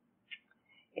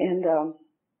 And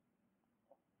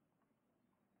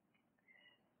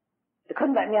they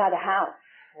couldn't let me out of the house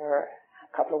for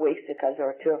a couple of weeks because they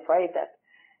were too afraid that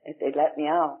if they'd let me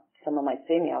out, someone might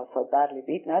see me. I was so badly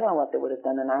beaten. I don't know what they would have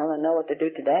done in Ireland. I know what to do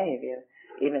today if you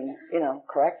even,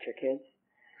 correct your kids.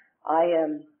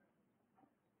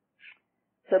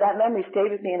 So that memory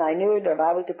stayed with me, and I knew that if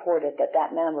I was deported,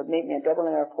 that man would meet me at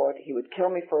Dublin Airport. He would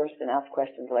kill me first and ask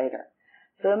questions later.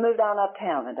 So I moved on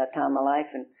uptown at that time of my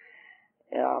life, and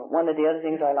one of the other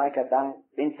things I like about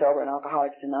being sober and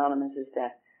Alcoholics Anonymous is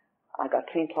that I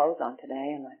got clean clothes on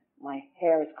today, and my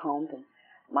hair is combed, and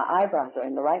my eyebrows are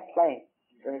in the right place.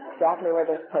 They're exactly where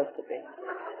they're supposed to be.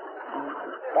 And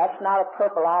that's not a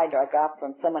purple eye that I got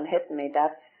from someone hitting me.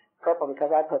 That's purple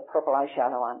because I put purple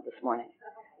eyeshadow on this morning,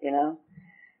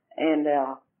 And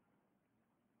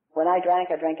when I drank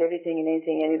everything and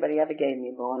anything anybody ever gave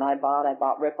me. But when I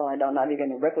bought Ripple. I don't know if you've got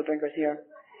any Ripple drinkers here.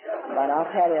 But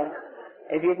I'll tell you,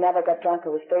 if you've never got drunk, it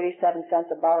was 37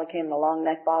 cents a bottle. It came in a long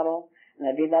neck bottle. And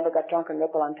if you've never got drunk on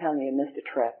Ripple, I'm telling you, you missed a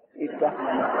trip. You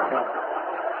definitely missed a trip.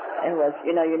 It was,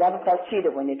 you never felt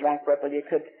cheated when you drank Ripple. You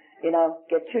could,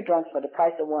 get 2 drunks for the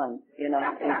price of 1. You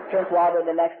drink water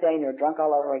the next day and you're drunk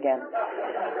all over again.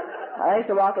 I used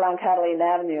to walk along Catalina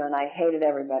Avenue, and I hated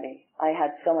everybody. I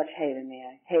had so much hate in me.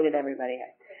 I hated everybody.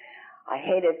 I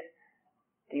hated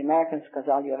the Americans because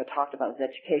all you ever talked about was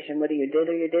education. Whether you did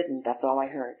or you didn't, that's all I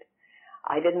heard.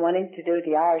 I didn't want anything to do with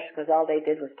the Irish because all they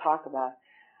did was talk about.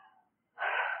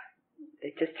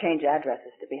 They just changed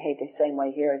addresses to behave the same way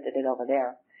here as they did over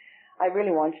there. I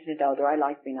really wanted to know that I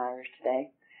like being Irish today.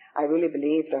 I really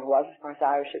believed there was, as far as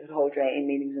Irish, that could hold your AA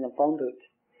meetings in a phone booth.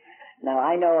 Now,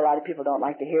 I know a lot of people don't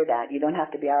like to hear that. You don't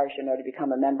have to be Irish in order to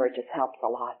become a member. It just helps a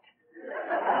lot.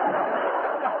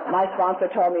 My sponsor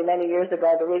told me many years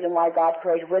ago the reason why God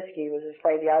created whiskey was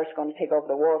afraid the Irish were going to take over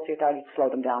the world, so he thought he'd slow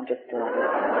them down just a little bit.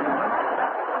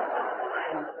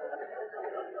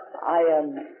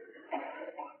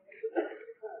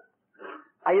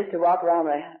 I used to walk around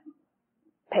with a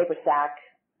paper sack,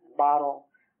 bottle,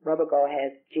 rubber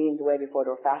go-aheads, jeans way before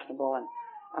they were fashionable, and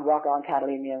I'd walk around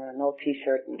Catalina in an old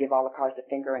T-shirt and give all the cars a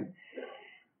finger. And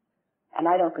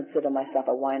I don't consider myself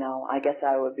a wino. I guess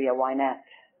I would be a winette.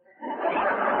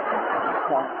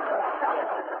 So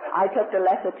I took the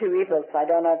lesser 2 evils. I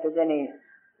don't know if there's any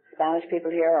Spanish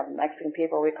people here or Mexican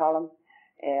people, we call them,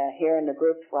 here in the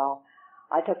group. Well,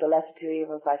 I took the lesser 2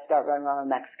 evils. I start running around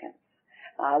with Mexicans.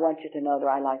 I want you to know that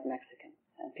I like Mexicans.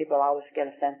 And people always get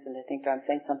offensive and they think that I'm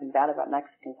saying something bad about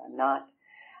Mexicans. I'm not.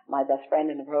 My best friend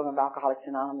in the program of Alcoholics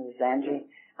Anonymous is Angie.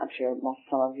 I'm sure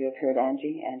some of you have heard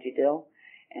Angie Dill.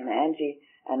 And Angie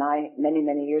and I, many,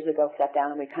 many years ago, sat down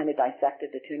and we kind of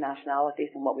dissected the 2 nationalities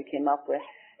and what we came up with.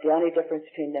 The only difference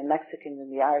between the Mexicans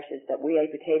and the Irish is that we ate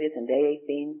potatoes and they ate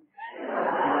beans.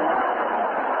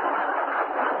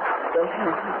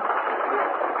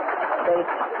 They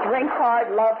drink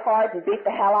hard, love hard, and beat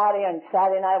the hell out of you on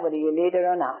Saturday night whether you need it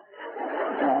or not.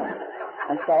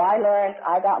 And so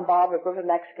I got involved with a group of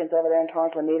Mexicans over there in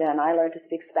Torrance, Lamita, and I learned to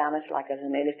speak Spanish like as a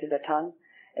native to the tongue,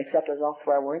 except it was all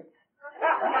swear words.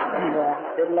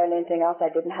 And didn't learn anything else. I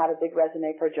didn't have a big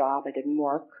resume for a job. I didn't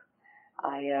work.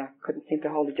 I couldn't seem to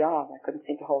hold a job. I couldn't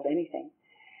seem to hold anything.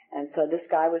 And so this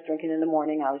guy was drinking in the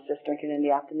morning. I was just drinking in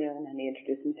the afternoon, and he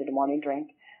introduced me to the morning drink.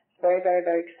 It's a very, very,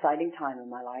 very exciting time in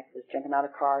my life. I was jumping out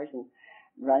of cars and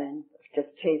running,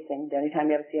 just chasing. The only time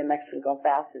you ever see a Mexican go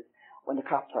fast is when the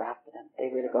cops are after them.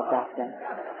 They really go fast then.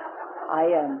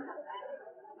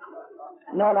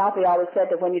 Noel Alfie always said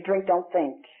that when you drink, don't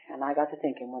think. And I got to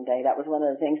thinking one day. That was one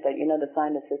of the things that, you know, the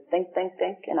sign that says think, think,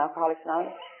 think in Alcoholics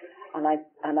Anonymous. And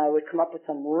I would come up with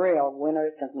some real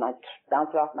winners, and I'd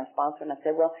bounce it off my sponsor, and I'd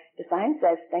say, well, the sign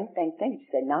says think, think, think.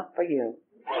 She'd say, not for you.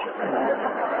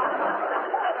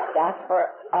 That's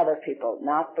for other people,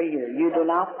 not for you. You do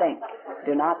not think.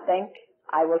 Do not think.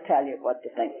 I will tell you what to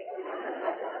think.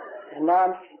 And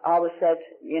Norm always said,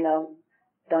 you know,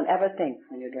 don't ever think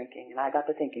when you're drinking. And I got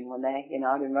to thinking one day, you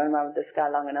know, I've been running around with this guy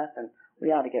long enough, and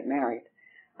we ought to get married.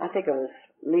 I think it was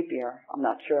leap year. I'm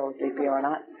not sure it was leap year or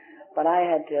not. But I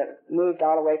had moved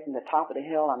all the way from the top of the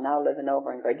hill. I'm now living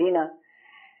over in Gardena.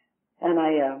 And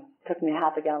I took me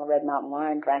half a gallon of Red Mountain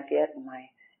wine, drank it, and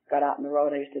I got out on the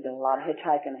road. I used to do a lot of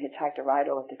hitchhiking. I hitchhiked a ride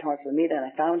over to Torrance Lameda, and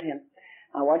I found him.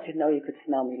 I want you to know you could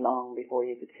smell me long before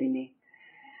you could see me.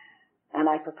 And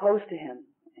I proposed to him.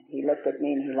 And he looked at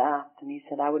me and he laughed. And he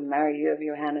said, I would marry you if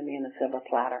you handed me in a silver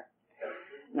platter.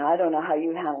 Now, I don't know how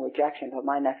you handle rejection, but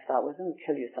my next thought was, I'm going to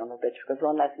kill you, son of a bitch, because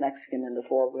one less Mexican in this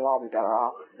world, we'll all be better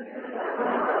off.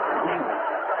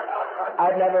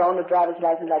 I've never owned a driver's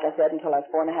license, like I said, until I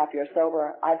was 4.5 years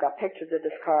sober. I've got pictures of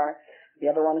this car. If you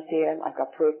ever want to see it, I've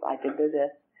got proof I did do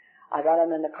this. I got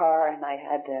him in the car, and I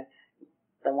had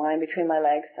the wine between my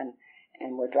legs, and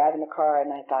we're driving the car, and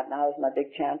I thought, now is my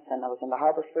big chance, and I was on the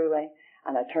Harbor Freeway,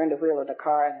 and I turned the wheel of the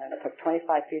car, and I took 25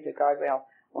 feet of guardrail,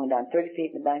 went down 30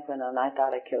 feet in the bank window, and I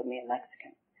thought I killed me a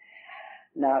Mexican.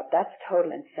 Now, that's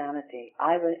total insanity.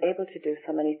 I was able to do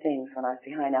so many things when I was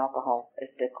behind alcohol.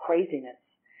 It's the craziness.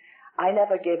 I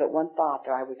never gave it one thought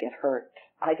that I would get hurt.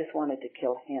 I just wanted to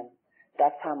kill him.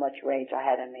 That's how much rage I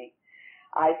had in me.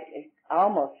 I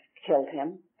almost killed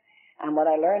him. And what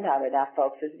I learned out of that,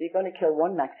 folks, is if you're going to kill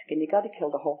one Mexican, you got to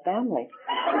kill the whole family.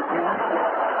 You know?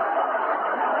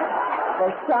 For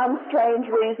some strange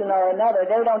reason or another,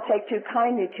 they don't take too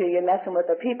kindly to you messing with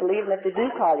the people, even if they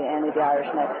do call you Annie the Irish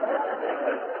Mexican.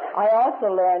 I also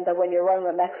learned that when you're running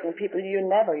with Mexican people, you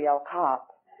never yell cop.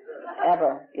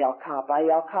 Ever yell cop. I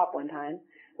yelled cop one time.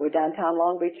 We were downtown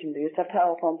Long Beach, and we used to have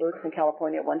telephone booths in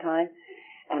California at one time.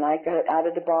 And I got out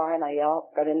of the bar, and I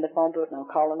got in the phone booth, and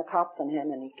I'm calling the cops on him,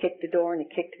 and he kicked the door, and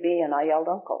he kicked me, and I yelled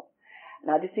uncle.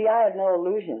 Now, you see, I have no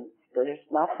illusions. There's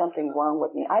not something wrong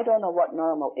with me. I don't know what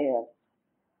normal is.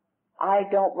 I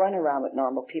don't run around with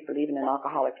normal people, even in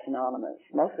Alcoholics Anonymous.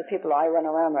 Most of the people I run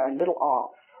around are a little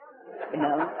off, you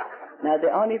know. Now,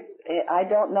 I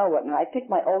don't know what, I think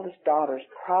my oldest daughter is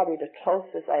probably the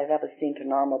closest I have ever seen to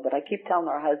normal, but I keep telling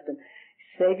her husband,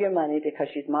 save your money because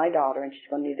she's my daughter and she's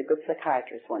going to need a good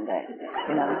psychiatrist one day,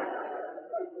 you know.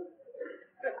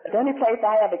 The only place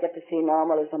I ever get to see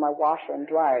normal is on my washer and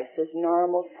dryer. It says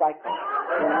normal cycle,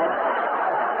 you know.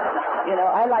 You know,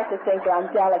 I like to think that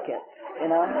I'm delicate, you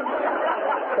know.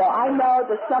 So I know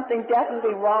there's something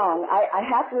definitely wrong. I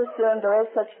have to assume there is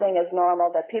such thing as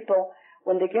normal, that people,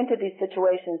 when they get into these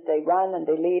situations, they run and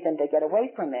they leave and they get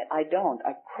away from it. I don't.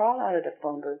 I crawl out of the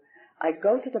phone booth. I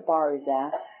go to the bar he's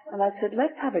at, and I said,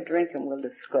 let's have a drink and we'll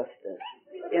discuss this.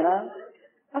 You know?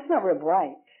 That's not real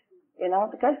bright. You know?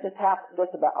 The guy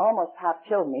just about almost half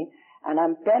killed me, and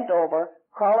I'm bent over,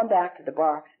 crawling back to the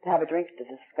bar to have a drink to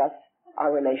discuss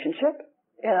our relationship.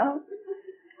 You know?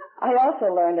 I also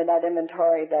learned in that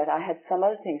inventory that I had some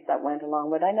other things that went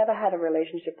along with it. I never had a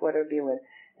relationship, whether it be with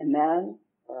a man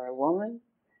or a woman,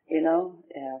 you know,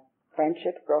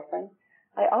 friendship, girlfriend.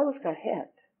 I always got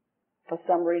hit for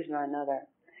some reason or another.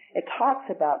 It talks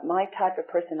about my type of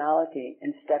personality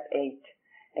in step 8.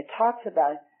 It talks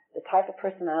about the type of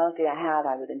personality I had.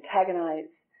 I would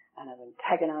antagonize, and I would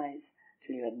antagonize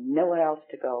till you had nowhere else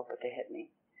to go but to hit me.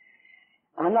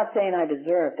 I'm not saying I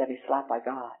deserved every slap I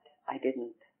got. I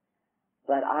didn't.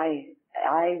 But I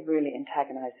really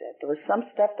antagonized it. There was some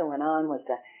stuff that went on was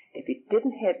that if you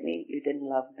didn't hit me, you didn't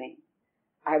love me.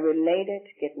 I related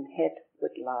getting hit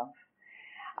with love.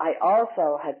 I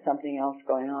also had something else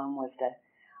going on was that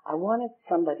I wanted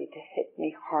somebody to hit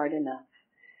me hard enough.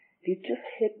 If you just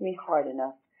hit me hard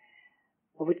enough,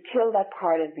 it would kill that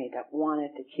part of me that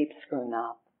wanted to keep screwing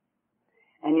up.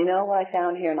 And you know what I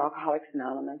found here in Alcoholics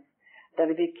Anonymous? That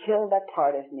if you kill that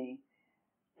part of me,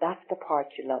 that's the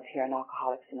part you love here in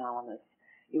Alcoholics Anonymous.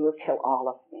 You will kill all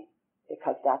of me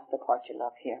because that's the part you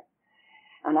love here.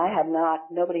 And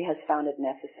nobody has found it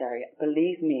necessary.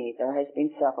 Believe me, there has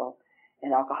been several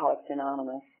in Alcoholics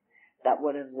Anonymous that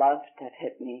would have loved to have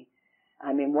hit me.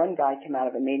 I mean, one guy came out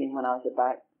of a meeting when I was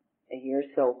about a year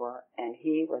sober, and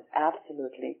he was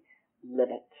absolutely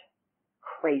livid,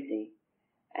 crazy.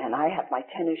 And I have my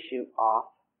tennis shoe off,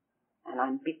 and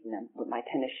I'm beating him with my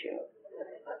tennis shoe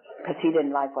because he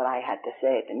didn't like what I had to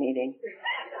say at the meeting.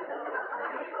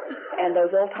 And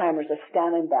those old-timers are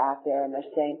standing back there, and they're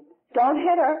saying, don't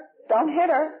hit her, don't hit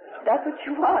her, that's what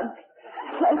you want.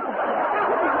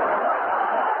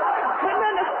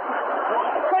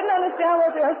 couldn't understand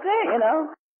what they were saying, you know.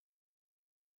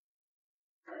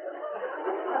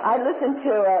 I listened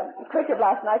to Cricket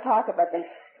last night talk about this.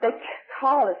 They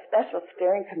called a special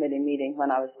steering committee meeting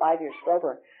when I was 5 years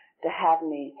sober to have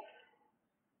me.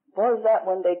 What was that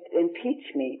when they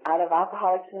impeached me out of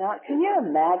Alcoholics Anonymous? Can you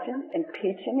imagine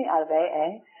impeaching me out of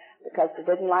AA because they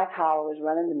didn't like how I was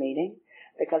running the meeting,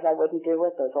 because I wouldn't do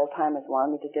what those old timers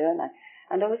wanted me to do,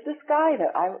 and there was this guy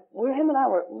that him and I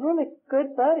were really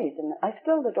good buddies, and I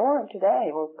still adore him today.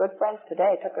 We're good friends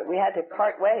today. We had to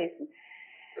part ways,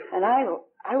 and I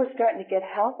was starting to get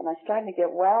help, and I was starting to get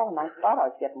well, and I thought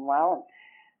I was getting well, and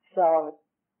so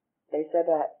they said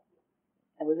that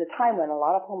it was a time when a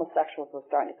lot of homosexuals were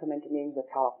starting to come into meetings with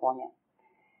California,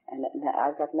 and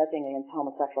I've got nothing against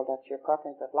homosexuals. That's your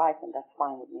preference of life, and that's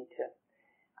fine with me too.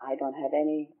 I don't have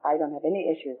any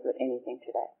issues with anything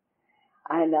today.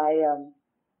 And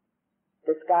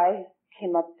this guy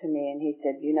came up to me and he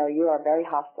said, you know, you are very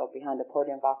hostile behind the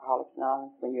podium of Alcoholics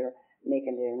Anonymous when you're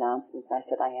making the announcements. And I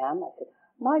said, I am. I said,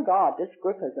 my God, this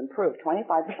group has improved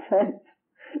 25%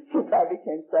 since I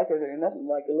became secretary. Nothing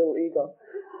like a little ego.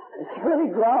 It's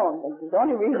really grown. And the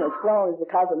only reason it's grown is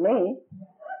because of me.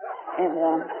 And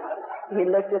he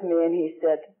looked at me and he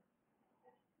said,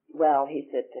 well, he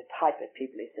said, the type of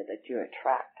people, he said, that you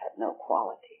attract have no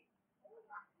quality.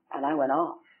 And I went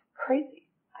off, crazy.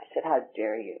 I said, how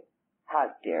dare you?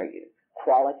 How dare you?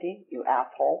 Quality, you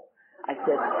asshole. I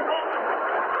said,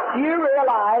 do you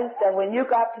realize that when you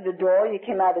got to the door, you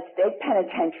came out of state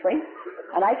penitentiary,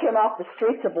 and I came off the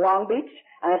streets of Long Beach,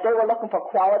 and if they were looking for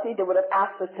quality, they would have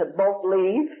asked us to both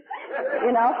leave.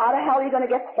 You know, how the hell are you going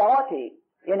to get quality?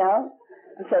 You know?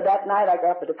 And so that night I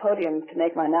got up at the podium to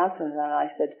make my announcement, and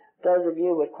I said, those of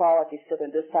you with quality sit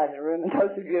on this side of the room, and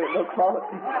those of you with no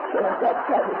quality sit on that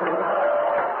side of the room.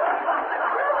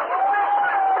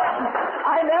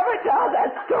 I never tell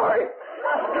that story.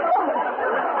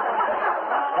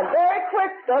 And very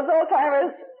quick, those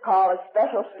old-timers call a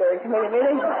special steering committee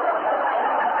meeting.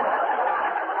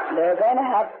 They're going to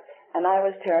have, and I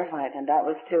was terrified, and that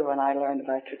was too when I learned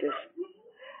about tradition.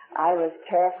 I was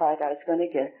terrified I was going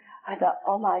to get, I thought,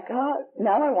 oh my God,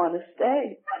 now I want to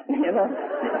stay. You know,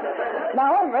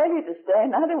 now I'm ready to stay.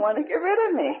 Now they want to get rid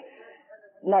of me.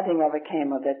 Nothing ever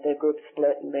came of it. The group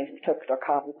split and they took their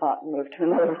coffee pot and moved to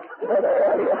another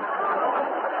area.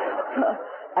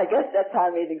 I guess that's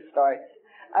how meetings starts.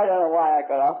 I don't know why I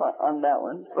got off on that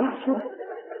one.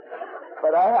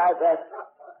 But I had that.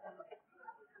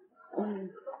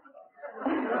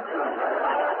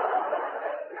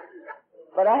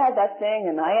 But I had that thing,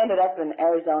 and I ended up in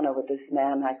Arizona with this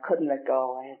man. I couldn't let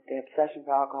go. I had the obsession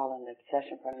for alcohol, and the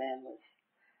obsession for men was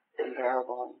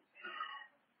unbearable.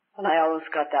 And I always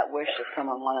got that wish that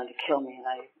someone wanted to kill me. And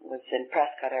I was in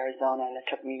Prescott, Arizona, and it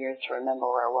took me years to remember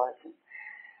where I was. And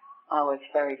I was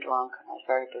very drunk, and I was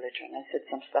very belligerent. I said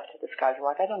some stuff to this guy's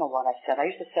wife. I don't know what I said. I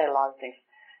used to say a lot of things.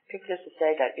 People used to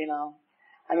say that, you know,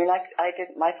 I mean, like I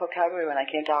did my vocabulary when I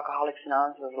came to Alcoholics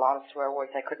Anonymous was a lot of swear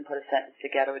words. I couldn't put a sentence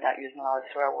together without using a lot of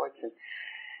swear words.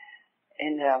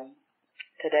 And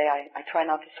today I try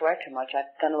not to swear too much.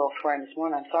 I've done a little swearing this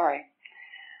morning. I'm sorry.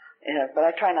 But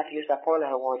I try not to use that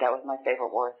four-letter word. That was my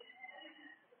favorite word.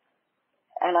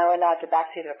 And I went out the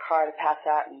backseat of the car to pass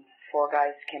out, and 4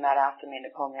 guys came out after me, and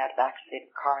they pulled me out the backseat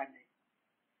of the car, and they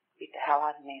beat the hell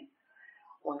out of me. And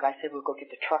one guy said, we'll go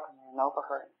get the truck, and we went over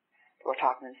her. They were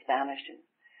talking in Spanish, and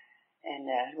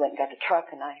went and got the truck.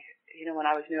 And I, you know, when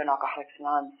I was new in Alcoholics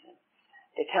Anonymous,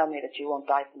 they tell me that you won't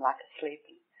die from lack of sleep.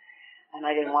 And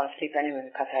I didn't want to sleep anyway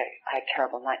because I had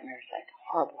terrible nightmares. I had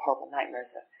horrible, horrible nightmares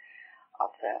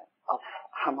of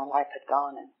how my life had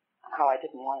gone and how I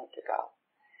didn't want it to go.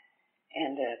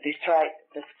 And this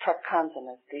truck comes, and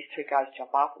these 3 guys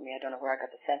jump off of me. I don't know where I got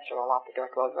the sense to roll off the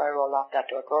dirt road. Where I rolled off that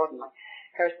dirt road, and my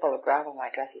hair's full of gravel, my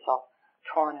dress is all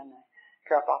torn, and I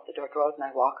get up off the dirt road, and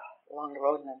I walk along the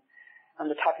road, and I'm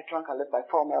the type of drunk. I live by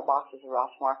 4 mailboxes of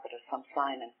Ross Market or some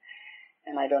sign,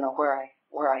 and I don't know where I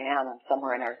am. I'm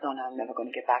somewhere in Arizona. I'm never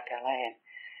going to get back to LA.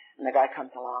 And the guy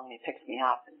comes along, and he picks me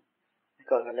up, and we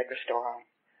go to the liquor store.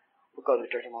 We go to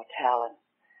the dirty motel,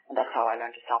 and And that's how I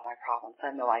learned to solve my problems.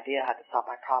 I had no idea how to solve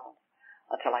my problems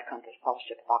until I come to the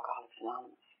Fellowship of Alcoholics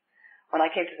Anonymous. When I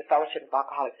came to the Fellowship of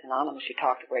Alcoholics Anonymous, she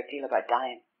talked a great deal about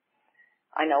dying.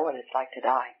 I know what it's like to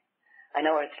die. I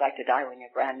know what it's like to die when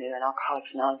you're brand new in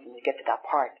Alcoholics Anonymous and you get to that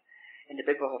part in the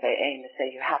big book of AA and they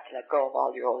say you have to let go of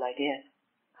all your old ideas.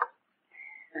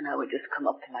 And I would just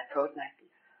come up to my throat and I'd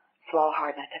swallow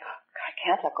hard and I'd think, oh, I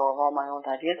can't let go of all my old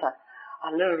ideas.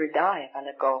 I'll literally die if I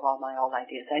let go of all my old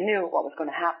ideas. I knew what was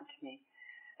going to happen to me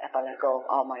if I let go of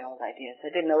all my old ideas. I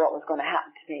didn't know what was going to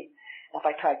happen to me if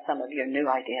I tried some of your new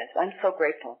ideas. I'm so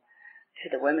grateful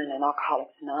to the women in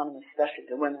Alcoholics Anonymous,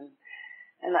 especially the women.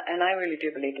 And I really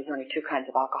do believe there's only two kinds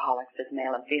of alcoholics, there's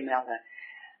male and female.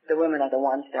 The women are the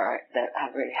ones that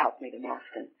have really helped me the most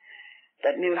and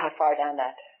that knew how far down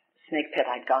that snake pit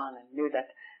I'd gone and knew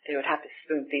that they would have to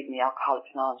spoon feed me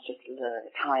Alcoholics Anonymous just a little at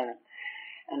a time.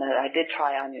 And I did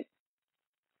try on you.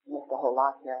 Missed a whole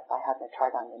lot here if I hadn't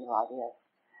tried on your new ideas.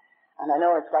 And I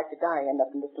know what it's like to die. I end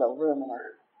up in this little room in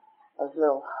a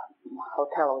little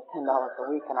hotel with $10 a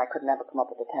week, and I could never come up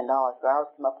with the $10, but I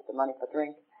always come up with the money for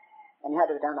drink. And you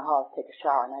had to go down the hall to take a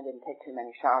shower, and I didn't take too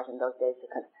many showers in those days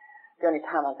because the only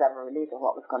time I was ever relieved of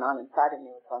what was going on inside of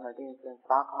me was under the influence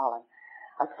of alcohol. And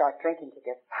I'd start drinking to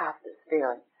get past this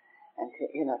fear and to,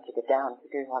 to get down to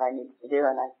do what I needed to do.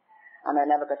 And I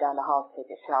never got down the hall to take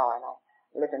a shower, and I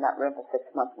lived in that room for 6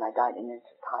 months, and I died in an inch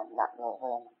of time in that little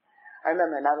room. I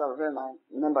remember in that little room, I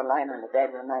remember lying on the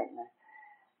bed one night, and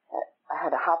I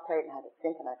had a hot plate and I had a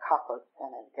sink and a cockroach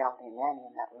and a Galvanian nanny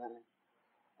in that room.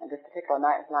 And this particular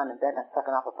night I was lying in bed and I was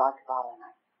sucking off a vodka bottle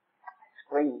and I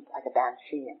screamed like a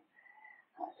banshee. And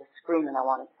I was just screaming. I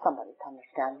wanted somebody to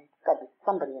understand me. There's got to be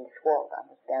somebody in this world that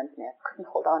understands me. I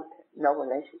couldn't hold on to no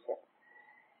relationship.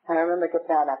 And I remember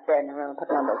getting out of that bed in the room and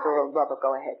putting on those little rubber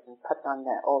go-aheads and putting on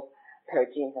the old pair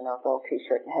of jeans and those old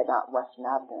T-shirt and heading out Western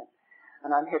Avenue.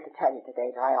 And I'm here to tell you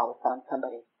today that I always found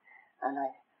somebody. And I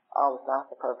always lost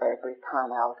it for a very brief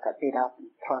time. I always got beat up and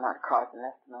thrown out of cars and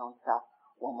left to my own self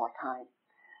one more time.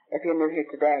 If you're new here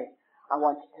today, I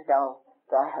want you to know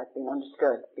that I have been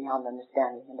understood beyond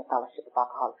understanding in the Fellowship of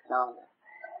Alcoholics Anonymous.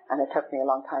 And it took me a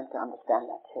long time to understand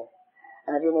that too.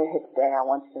 And if you're new here today, I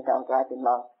want you to know that I've been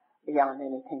loved beyond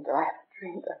anything that I ever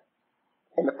dreamed of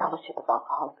in the Fellowship of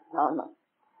Alcoholics Anonymous.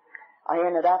 I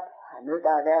moved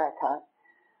out of there, I thought,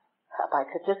 if I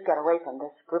could just get away from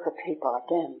this group of people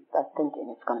again, that's thinking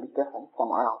it's going to be different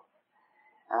somewhere else.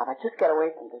 If I just get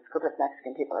away from this group of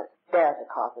Mexican people, they're the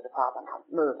cause of the problem. I'll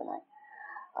move, and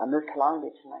I moved to Long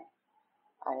Beach, and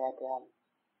I had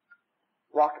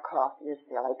walked across the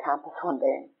UCLA campus one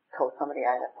day and told somebody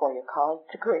I had a 4-year college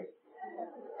degree.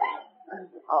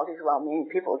 And all these well-meaning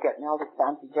people were getting all these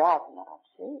fancy jobs, and I thought,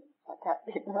 gee, I can't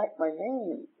even write my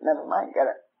name. Never mind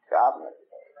get a job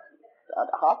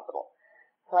at a hospital.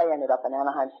 So I ended up in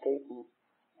Anaheim Street, and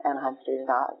Anaheim Street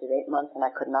I did 8 months, and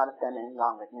I could not have been any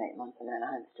longer than 8 months in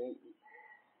Anaheim Street.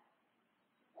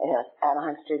 Yes,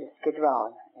 Anaheim Street is Skid Row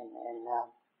in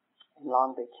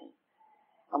Long Beach.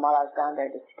 And while I was down there,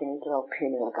 this skinny little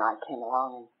puny little guy came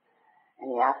along,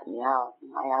 and he asked me out.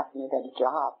 And I asked him if he had a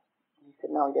job. And he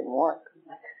said, no, he didn't work.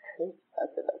 I said,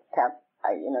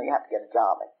 you have to get a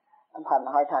job. I'm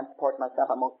having a hard time supporting myself.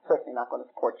 I'm most certainly not going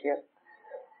to support you.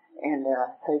 And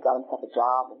so he got himself a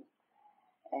job,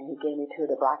 and he gave me 2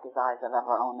 of the blackest eyes I've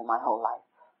ever owned in my whole life.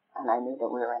 And I knew that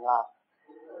we were in love.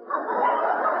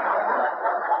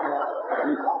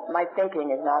 My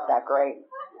thinking is not that great.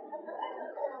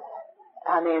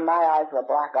 I mean, my eyes were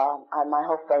black. My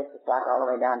whole face was black all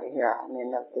the way down to here. I mean,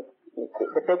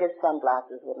 the biggest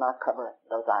sunglasses would not cover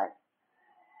those eyes.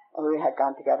 And we had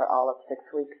gone together all of 6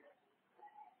 weeks.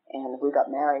 And we got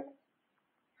married.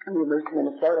 And we moved to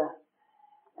Minnesota.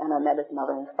 And I met his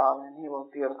mother and his father, and they were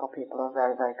beautiful people. They were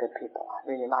very, very good people. I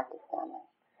really liked his family.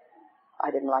 I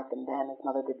didn't like them then. His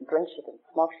mother didn't drink, she didn't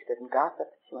smoke, she didn't gossip.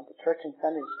 She went to church on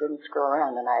Sunday, she didn't screw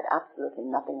around, and I had absolutely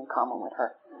nothing in common with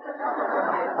her.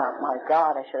 I thought, my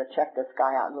God, I should have checked this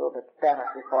guy out a little bit better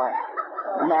before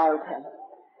I married him.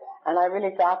 And I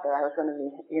really thought that I was going to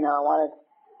be, I wanted,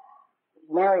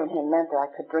 marrying him meant that I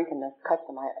could drink in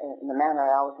the manner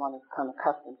I always wanted to become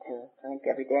accustomed to. Drink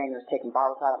every day, and he was taking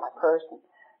bottles out of my purse and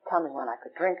tell me when I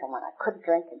could drink and when I couldn't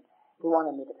drink, and he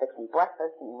wanted me to fix him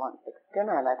breakfast and he wanted to fix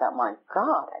dinner, and I thought, my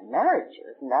God, I married you.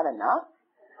 Isn't that enough?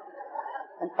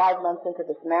 And 5 months into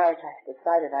this marriage, I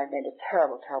decided I'd made a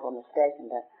terrible, terrible mistake,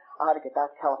 and that I ought to get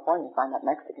back to California and find that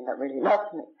Mexican that really loved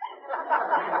me.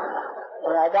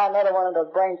 And I got another one of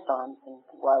those brainstorms, and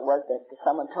what was that?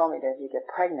 Someone told me that if you get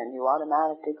pregnant, you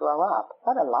automatically grow up.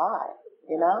 What a lie,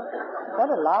 What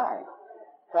a lie.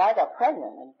 So I got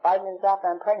pregnant, and 5 minutes after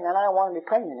I'm pregnant, I don't want to be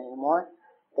pregnant anymore.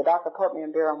 The doctor put me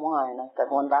in beer and wine. I said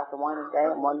 1 glass of wine a day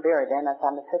and 1 beer a day, and I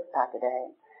found a 6-pack a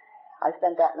day. I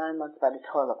spent that 9 months by the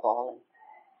toilet bowl,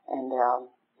 and there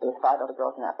was 5 other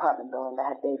girls in that apartment building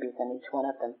that had babies, and each one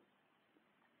of them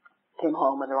came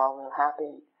home, and they're all real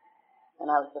happy. And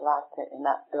I was the last in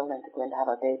that building to go in to have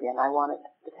a baby, and I wanted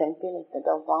the same feelings that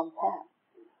those moms had.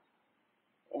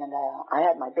 And I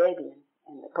had my baby,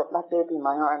 and they put my baby in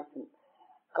my arms, and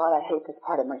God, I hate this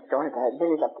part of my story, but I'd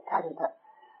really love to tell you that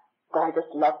I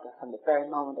just loved her from the very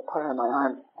moment I put her in my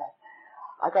arms.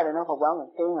 I got an overwhelming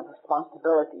feeling of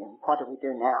responsibility, and what do we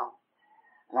do now?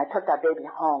 And I took that baby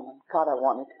home, and God, I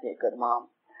wanted to be a good mom.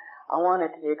 I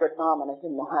wanted to be a good mom, and I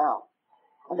didn't know how.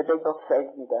 And the big book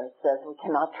saves me there. It says, we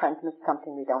cannot transmit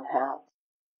something we don't have.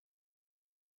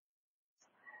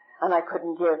 And I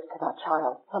couldn't give to that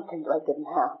child something that I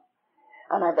didn't have.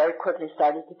 And I very quickly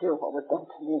started to do what was done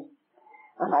to me.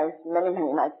 And many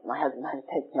nights my husband had to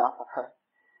take me off of her.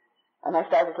 And I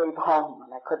started to leave home,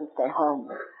 and I couldn't stay home.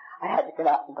 I had to get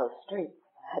out in those streets.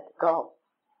 I had to go.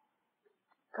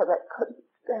 Because I couldn't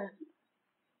stand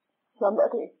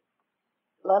somebody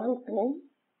loving me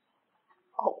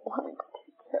or wanting to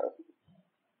take care of me.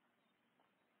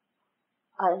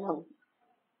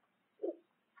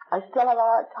 I still have a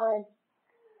hard time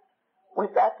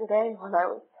with that today when I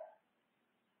was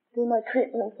doing my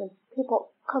treatments and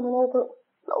people coming over. It was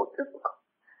so difficult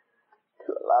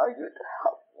to allow you to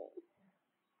help me.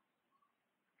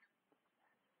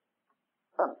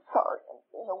 I'm sorry, I'm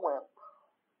being a wimp.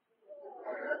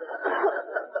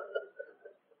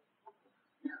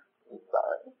 I'm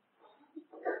sorry.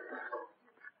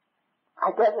 I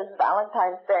guess it's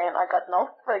Valentine's Day and I got no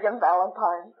friggin'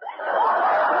 Valentine.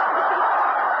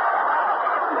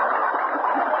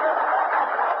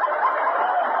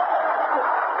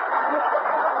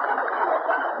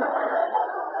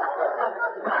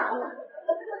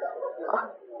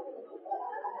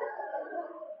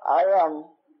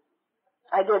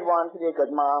 I did want to be a good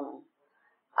mom.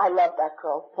 I love that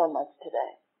girl so much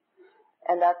today.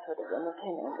 And that's what it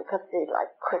came in, because see,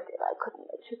 like cricket, I couldn't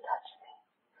let you touch me.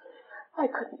 I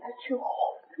couldn't let you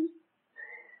hold me.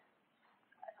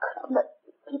 I couldn't let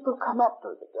people come up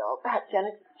to the girl. Pat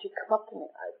Jennings, she'd come up to me,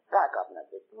 I'd back up and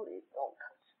I'd say, please don't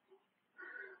touch me.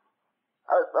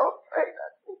 I was so afraid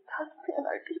that she'd touch me and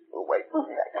I'd keep you away from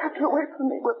me. I kept you away from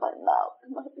me with my mouth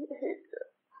and my behavior.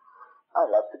 I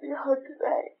love to be hugged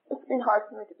today. It's been hard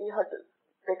for me to be hugged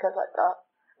because I've got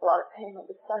a lot of pain on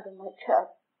the side of my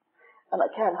chest. And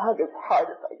I can't hug as hard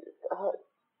as I used to hug.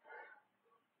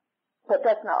 But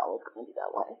that's not always going to be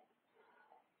that way.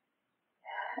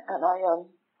 And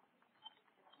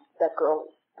that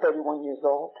girl is 31 years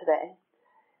old today.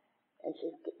 And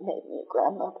she's made me a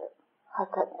grandmother.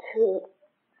 I've got 2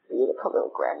 beautiful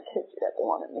little grandkids that they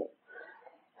want to meet.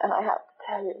 And I have to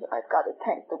tell you that I've got to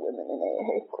thank the women in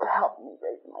AA for helping me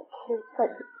raise my kids. I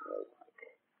didn't raise my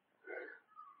kids.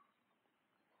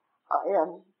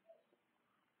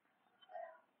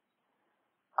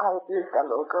 I abused that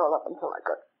little girl up until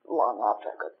long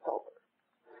after I got sober.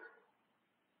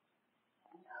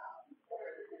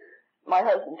 My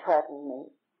husband threatened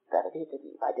me that if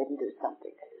I didn't do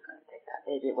something, that he was going to take that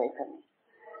baby away from me.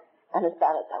 And as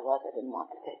bad as I was, I didn't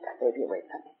want to take that baby away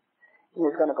from me. He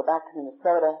was going to go back to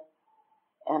Minnesota,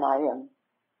 and I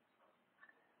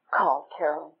called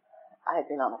Carol. I had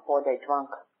been on a 4-day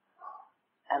drunk,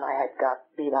 and I had got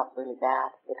beat up really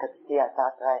bad because, see, I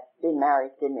thought that being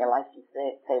married gave me a license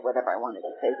to say whatever I wanted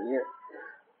to say to you.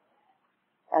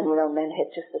 And, men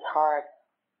hit just as hard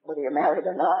whether you're married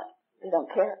or not. They don't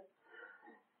care.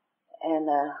 And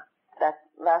that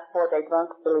last 4-day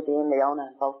drunk, Billy D and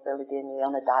Leona, both Billy D and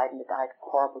Leona died, and they died of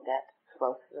horrible death,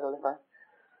 cirrhosis of the liver.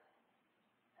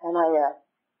 And I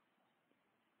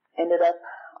ended up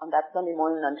on that Sunday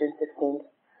morning on June 16th,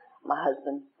 my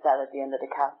husband sat at the end of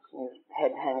the couch, and his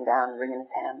head hanging down, wringing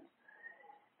his hands.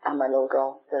 And my little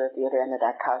girl stood at the other end of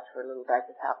that couch, her little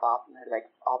diapers half off, and her legs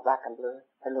all black and blue,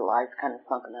 her little eyes kind of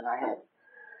sunken in her head.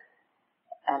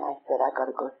 And I said, I got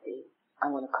to go see.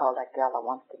 I'm going to call that girl that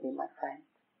wants to be my friend.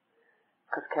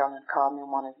 Because Carolyn called me and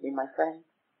wanted to be my friend.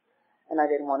 And I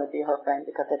didn't want to be her friend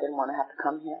because I didn't want to have to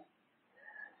come here.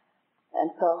 And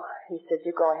so he said,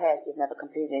 you go ahead. You've never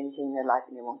completed anything in your life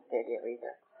and you won't stay there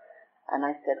either. And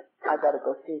I said, I got to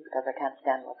go see because I can't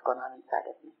stand what's going on inside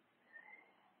of me.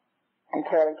 And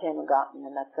Carolyn came and got me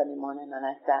on that Sunday morning, and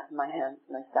I sat in my hands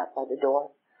and I sat by the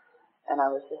door. And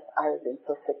I was been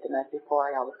so sick the night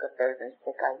before. I always got very, very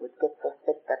sick. I would get so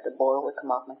sick that the boil would come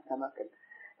off my stomach, and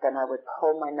then I would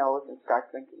pull my nose and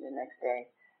start drinking the next day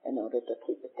in order to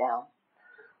keep it down.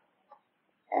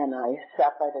 And I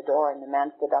sat by the door, and the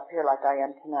man stood up here like I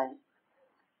am tonight.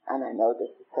 And I know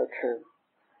this is so true.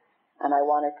 And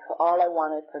all I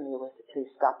wanted from you was to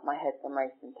please stop my head from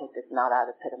racing, take this knot out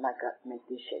of the pit of my gut, and make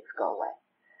these shakes go away.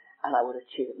 And I would have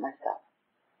cheated myself.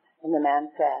 And the man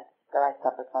said that I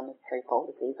suffered from this threefold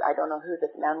disease. I don't know who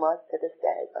this man was to this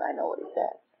day, but I know what he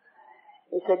said.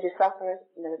 He said, you suffer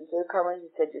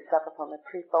from a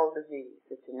threefold disease.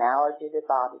 It's an allergy to the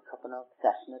body, coupled with an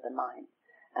obsession of the mind,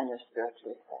 and you're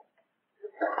spiritually sick.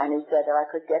 And he said that I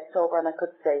could get sober and I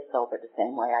could stay sober the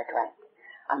same way I drank.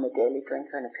 I'm a daily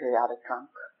drinker and a periodic drunk.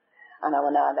 And I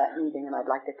went out of that meeting, and I'd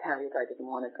like to tell you that I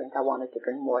didn't want to drink. I wanted to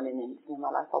drink more than anything in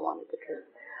my life. I wanted to drink.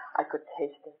 I could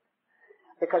taste it.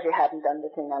 Because you hadn't done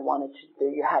the thing I wanted you to do.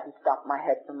 You hadn't stopped my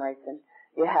head from racing.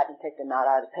 You hadn't taken the knot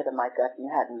out of the pit of my gut, and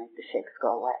you hadn't made the shakes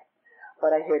go away.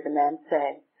 But I heard the man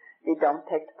say, if you don't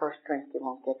take the first drink, you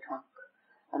won't get drunk.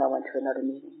 And I went to another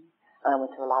meeting. And I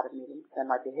went to a lot of meetings, and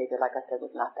my behavior, like I said,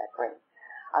 was not that great.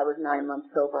 I was 9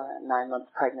 months sober and 9 months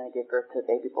pregnant. I gave birth to a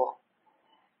baby boy.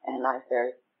 And I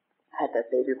had that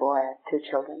baby boy. I had 2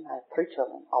 children. I had 3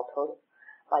 children, all total.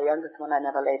 My youngest one I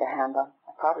never laid a hand on.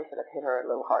 I probably should have hit her a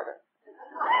little harder.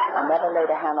 I never laid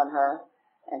a hand on her,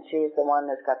 and she is the one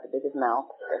that's got the biggest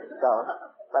mouth.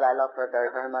 But I love her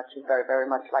very, very much. She's very, very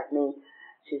much like me.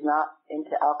 She's not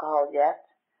into alcohol yet,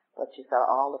 but she's got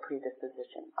all the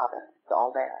predisposition of it. It's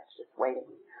all there. It's just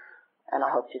waiting. And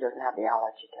I hope she doesn't have the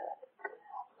allergy to it.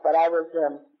 But I ended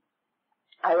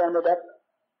up,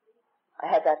 I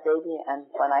had that baby, and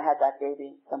when I had that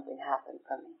baby, something happened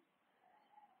for me.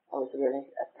 It was really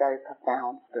a very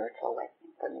profound spiritual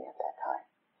awakening for me at that time.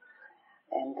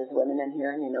 And there's women in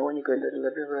here, and you know when you go into the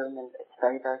delivery room, and it's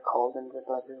very, very cold in the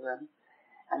delivery room,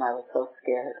 and I was so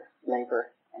scared of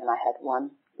labor, and I had 1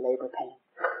 labor pain.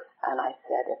 And I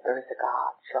said, if there is a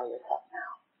God, show yourself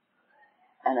now.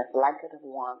 And a blanket of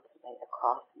warmth lay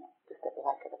across me, just a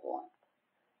blanket of warmth.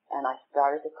 And I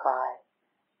started to cry,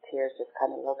 tears just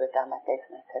kind of a little bit down my face,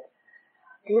 and I said,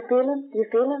 do you feel him? Do you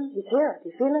feel him? He's here. Do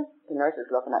you feel him? The nurse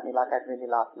is looking at me like I'd really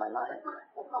lost my mind.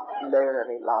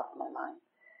 Literally lost my mind.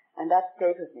 And that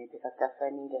stayed with me because that's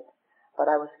what I needed. But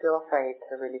I was still afraid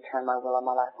to really turn my will and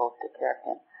my life over to care of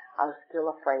him. I was still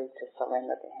afraid to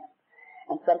surrender to him.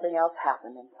 And something else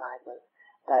happened inside was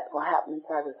that what happened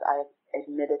inside was I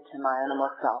admitted to my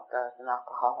animal self that I was an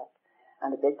alcoholic. And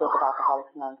the big book of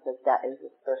Alcoholics Anonymous says that is the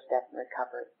first step in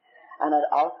recovery. And it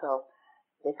also,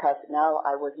 because now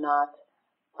I was not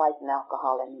fighting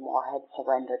alcohol anymore, I had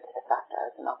surrendered to the fact that I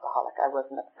was an alcoholic. I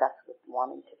wasn't obsessed with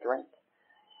wanting to drink.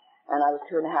 And I was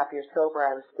 2.5 years sober.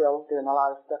 I was still doing a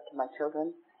lot of stuff to my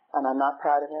children, and I'm not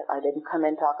proud of it. I didn't come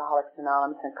into Alcoholics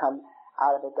Anonymous and come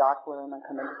out of a dark room and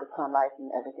come into the sunlight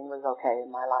and everything was okay in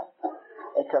my life.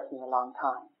 It took me a long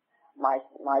time. My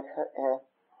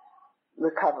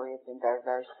recovery has been very,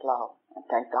 very slow, and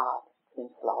thank God it's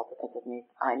been slow because of me.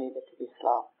 I needed to be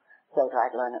slow so that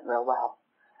I'd learn it real well.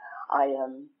 I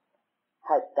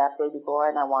had that baby boy,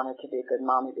 and I wanted to be a good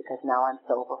mommy because now I'm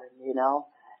sober, you know,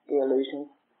 the illusions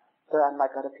that I'm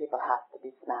like other people have to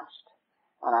be smashed,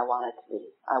 and I wanted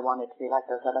to be like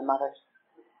those other mothers,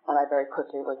 and I very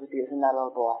quickly was abusing that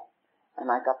little boy,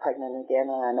 and I got pregnant again,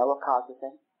 and I know what causes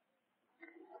it.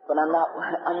 But I'm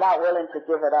not willing to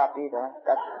give it up either.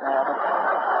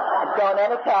 Don't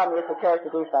ever tell me it's a character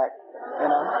defect, you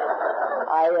know.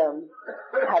 I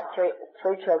had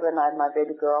three children. I had my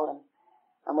baby girl,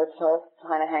 and we're still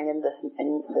trying to hang in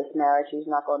this marriage. He's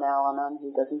not going to al-anon.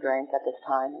 He doesn't drink at this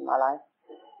time in my life.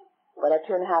 But at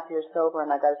 2.5 years sober,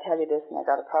 and I got to tell you this, and I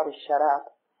got to probably shut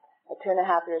up. At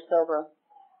 2.5 years sober,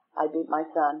 I beat my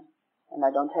son, and I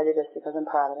don't tell you this because I'm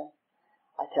proud of it.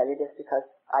 I tell you this because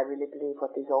I really believe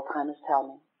what these old timers tell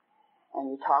me.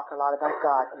 And you talk a lot about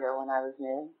God here when I was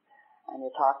new, and you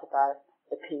talked about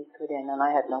the peace within, and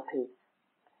I had no peace.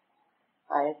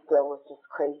 I still was just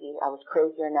crazy. I was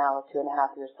crazier now at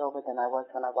 2.5 years sober than I was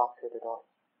when I walked through the door.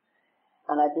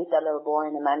 And I beat that little boy,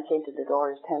 and the man came to the door.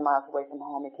 He was 10 miles away from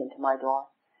home. He came to my door,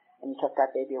 and he took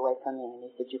that baby away from me, and he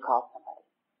said, you call somebody.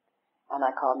 And I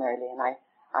called Mary Lee, and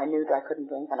I knew that I couldn't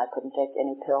drink, and I couldn't take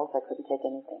any pills. I couldn't take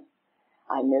anything.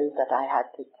 I knew that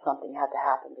something had to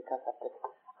happen because of this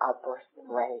outburst of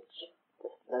rage,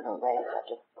 this little rage. I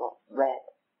just got red.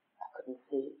 I couldn't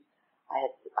see. I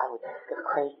would just get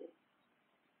crazy.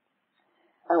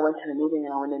 I went to the meeting,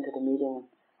 and I went into the meeting, and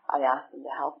I asked him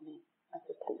to help me. I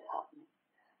said, please help me.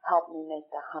 Help me make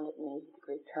the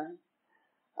 180-degree turn.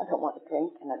 I don't want to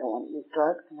drink, and I don't want to use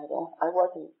drugs, and I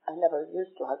never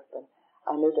used drugs, but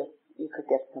I knew that you could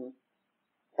get some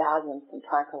Valiums and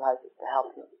tranquilizers to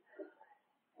help you.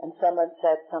 And someone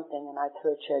said something, and I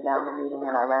threw a chair down the meeting,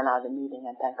 and I ran out of the meeting,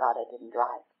 and thank God I didn't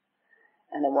drive.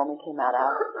 And a woman came out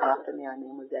after me. Her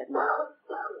name was Edna,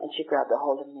 and she grabbed a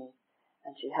hold of me,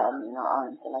 and she held me in her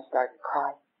arms, and I started to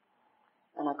cry.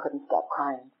 and I couldn't stop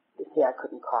crying. You see, I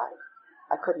couldn't cry.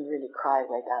 I couldn't really cry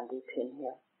way down deep in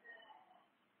here.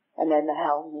 And then they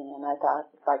held me, and I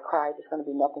thought, if I cry, there's going to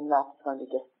be nothing left. It's going to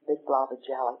be just a big blob of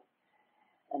jelly.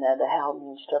 And then they held me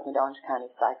and she took me to Orange County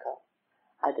Psycho.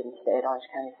 I didn't stay at Orange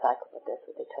County Psycho, but that's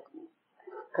where they took me.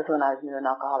 Because when I was new in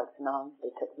Alcoholics Anonymous,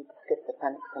 they took me to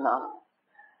Schizophrenics Anonymous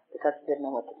because they didn't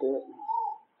know what to do with me.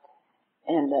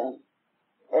 And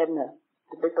in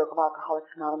the Big Book of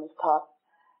Alcoholics Anonymous taught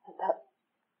that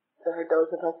there are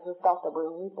those of us who felt that we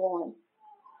were reborn.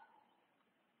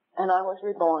 And I was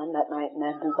reborn that night in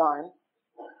Edna's arms.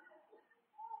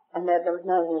 And Edna was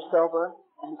 9 years sober,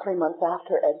 and 3 months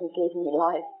after Edna gave me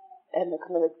life, Edna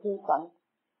committed suicide.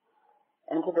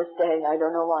 And to this day, I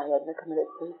don't know why Edna committed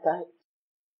suicide.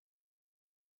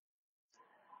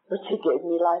 But she gave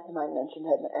me life, and I mention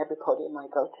Edna every podium I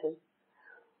go to.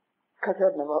 Because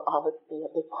Edna will always be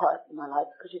a big part in my life,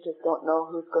 because you just don't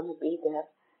know who's going to be there.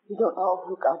 You don't know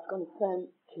who God's going to send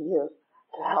to you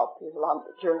to help you along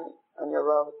the journey on your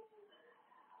road.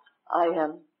 I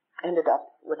ended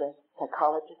up with a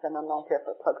psychologist, and I'm not here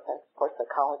for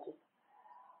psychologists.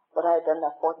 But I had done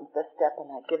that 4th and 5th step, and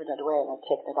I'd given it away, and I'd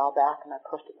taken it all back, and I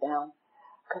pushed it down,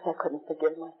 because I couldn't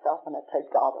forgive myself, and I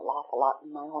played God an awful lot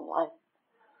in my own life.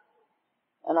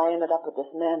 And I ended up with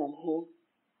this man, and he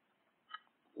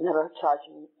never charged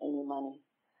me any money.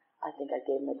 I think I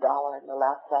gave him $1 in the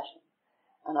last session.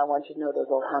 And I want you to know those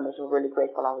old timers were really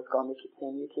grateful I was going. They keep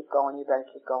saying, you keep going, you better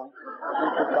keep going. You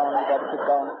keep going, you better keep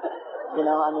going. You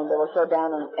know, I mean, they were so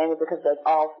down on Amy because they'd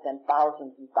all spent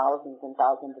thousands and thousands and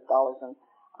thousands of dollars on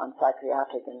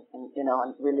psychiatric and you know,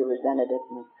 and really resented it.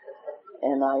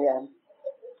 And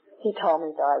he told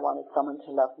me that I wanted someone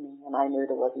to love me, and I knew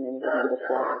there wasn't anybody in this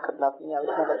world that could love me. I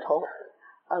was never told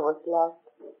I was loved.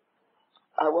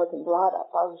 I wasn't brought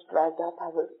up. I was dragged up. I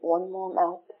was one more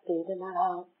mouth to feed in that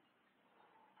house.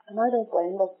 And I don't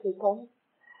blame those people.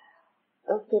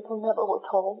 Those people never were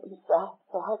told themselves,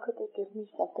 so how could they give me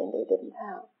something they didn't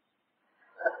have?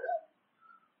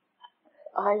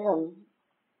 I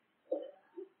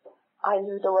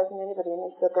knew there wasn't anybody, and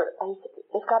he said,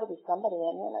 there's got to be somebody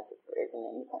in here, and I said, there isn't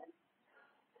anybody.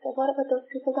 He said, what about those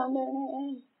people down there in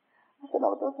AA? I said,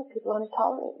 oh, those are people who only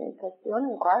tolerate me, because the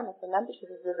only requirement for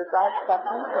membership is the desire to stop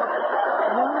drinking.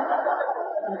 You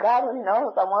know? And God only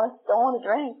knows I don't want to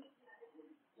drink.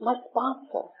 My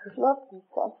sponsor, who loved me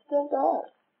so, and still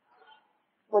does,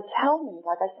 would tell me,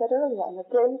 like I said earlier, on a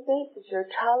daily basis, you're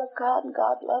a child of God, and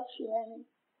God loves you, Annie.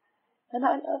 And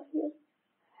I love you.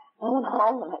 I went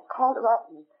home and I called her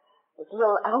up, and this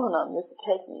little al-anon used to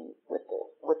take me with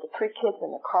the 3 kids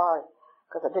in the car,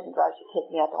 because I didn't drive. She'd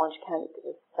take me out to Orange County to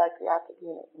the psychiatric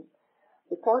unit. And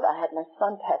before that, I had my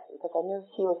son tested, because I knew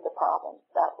he was the problem.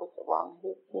 That was the wrong.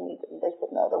 He needed me. They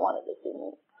said no, they wanted to see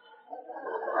me.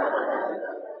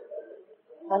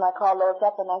 And I called Lois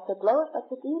up and I said, Lois,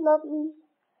 do you love me?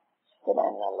 She said,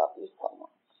 Annie, I love you so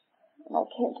much. And I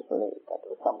came to believe that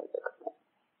there was somebody that could love me.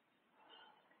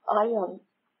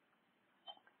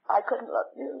 I couldn't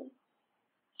love you.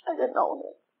 I didn't own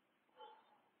it.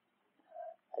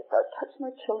 I started touching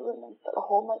my children and started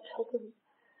holding my children.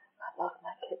 I love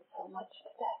my kids so much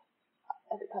today.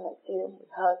 Every time I see them, we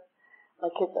hug. My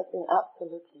kids have been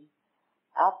absolutely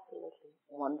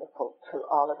wonderful through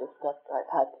all of the stuff that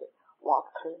I've had to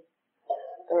walk through.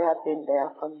 They have been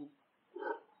there for me.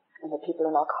 And the people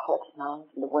in Alcoholics Anonymous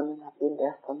and the women have been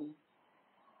there for me.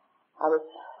 I was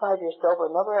 5 years sober.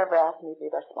 Nobody ever asked me to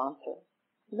be their sponsor.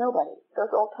 Nobody.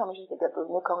 Those old timers used to get those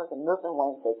newcomers and move them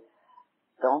away and say,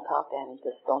 don't talk to Annie,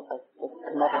 just come up.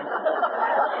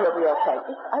 She'll be okay.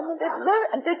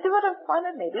 They do it in front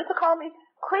of me. They used to call me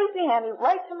crazy Annie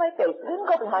right to my face. They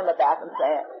didn't go behind my back and say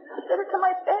it. They did it to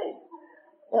my face.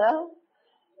 You know?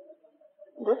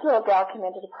 This little gal came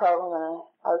into the program and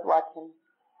I was watching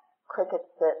cricket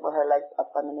sit with her legs up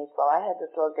underneath. Well, I had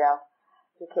this little gal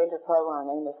who came to the program.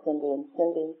 Her name was Cindy, and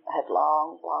Cindy had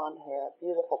long blonde hair,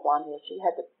 beautiful blonde hair. She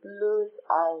had the bluest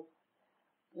eyes,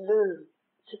 blue,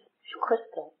 just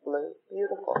crystal blue,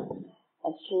 beautiful.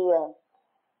 And she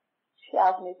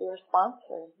asked me to be her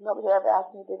sponsor. Nobody ever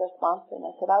asked me to be their sponsor, and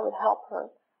I said I would help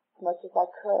her as much as I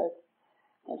could.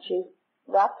 And she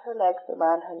wrapped her legs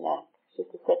around her neck. She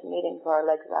used to sit in meetings with her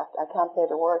legs wrapped. I can't say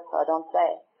the word, so I don't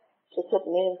say it. She'd sit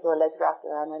in meetings with her legs wrapped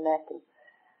around her neck. And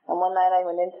one night I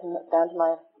went down to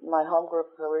my home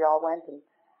group where we all went, and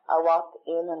I walked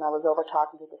in and I was over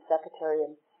talking to the secretary,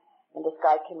 and this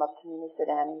guy came up to me and he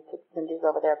said, Annie, Cindy's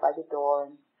over there by the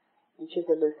door, and she's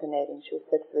hallucinating. She was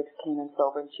 6 weeks clean and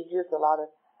sober, and she'd used a lot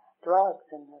of drugs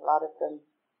and a lot of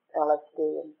LSD.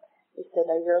 And he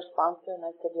said, are you a sponsor? And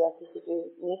I said, yes. He said,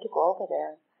 you need to go over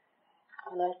there.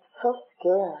 And I was so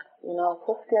scared, I was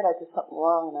so scared I'd do something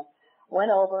wrong. And I went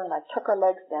over and I took her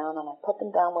legs down and I put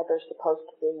them down where they're supposed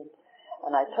to be.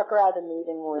 And I took her out of the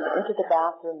meeting room into the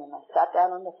bathroom and I sat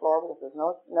down on the floor because there's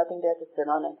nothing there to sit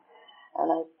on. And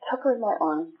I took her in my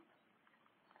arms.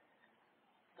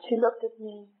 She looked at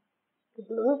me, the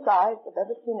bluest eyes I've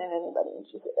ever seen in anybody, and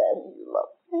she said, "Annie, you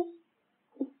love me."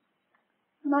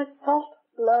 And I felt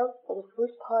love for the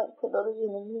first time for another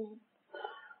human being.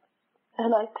 And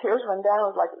my tears went down.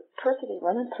 It was like electricity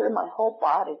running through my whole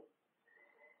body.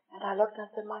 And I looked and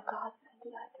I said, "My God,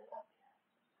 Cindy, I do love you."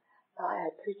 Now, I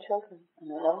had 3 children,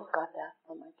 and I never got that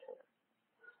from my children.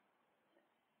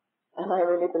 And I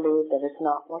really believe that it's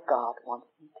not what God wants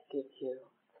me to give you.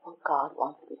 It's what God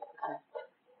wants me to present to you.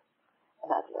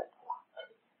 And I've learned a lot.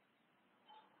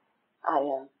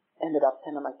 I ended up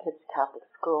sending my kids to Catholic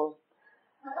school.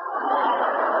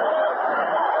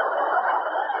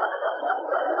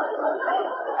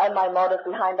 And my motive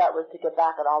behind that was to get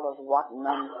back at all those rotten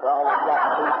nuns for all the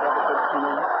rotten things they ever did to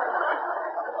me.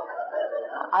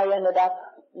 I ended up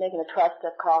making a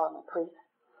 12-step call on a priest,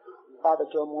 Father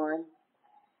Joe Morin.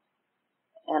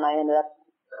 And I ended up,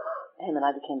 him and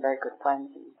I became very good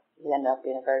friends, and he ended up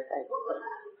being a very, very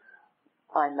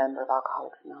fine member of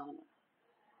Alcoholics Anonymous.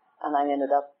 And I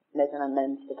ended up making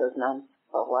amends to those nuns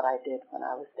for what I did when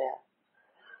I was there.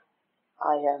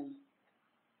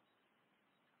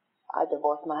 I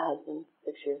divorced my husband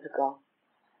 6 years ago.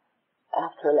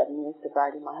 After 11 years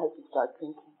sobriety, my husband started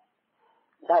drinking.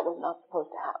 That was not supposed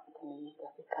to happen to me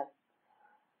either, because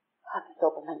I'm a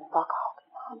sober member of Alcoholics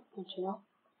Anonymous, don't you know?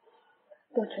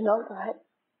 Don't you know that I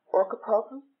work a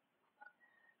program?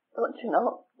 Don't you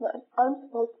know that I'm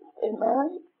supposed to stay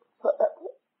married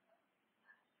forever?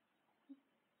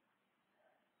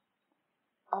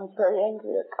 I was very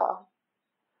angry at God.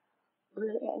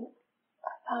 Really angry.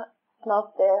 I thought, it's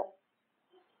not fair.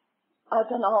 I've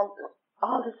done all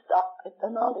the stuff. I've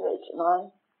done all the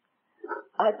H&I.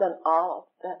 I've done all of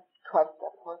the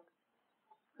 12-step work.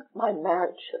 My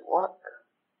marriage should work.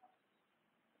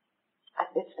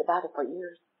 I bitched about it for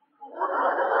years.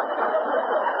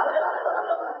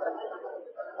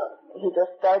 He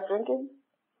just started drinking.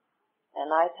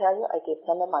 And I tell you, I gave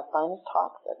some of my finest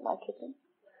talks at my kitchen.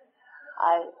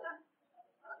 I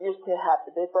used to have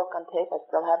the big book on tape. I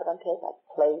still have it on tape. I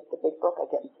played the big book. I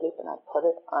get in sleep and I put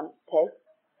it on tape.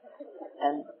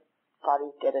 And thought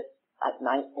he'd get it at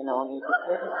night, and he'd be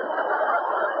sleeping.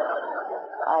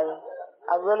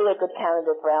 I'm really a good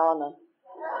candidate for al-anon.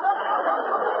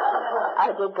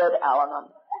 I did good al-anon.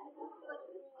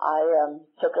 I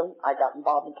took him. I got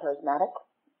involved in charismatic.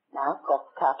 Now, that's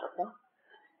the Catholic thing.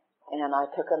 And I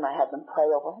took him. I had them pray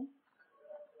over him.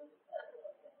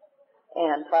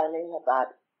 And finally,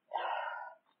 about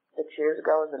 6 years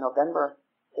ago, it was in November,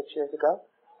 6 years ago,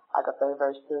 I got very,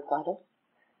 very suicidal.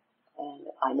 And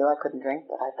I knew I couldn't drink,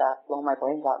 but I thought blowing my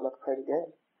brains out looked pretty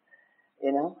good.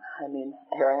 Here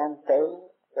I am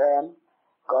saved. Here I am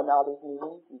going to all these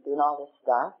meetings and doing all this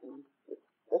stuff. And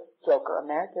this joker,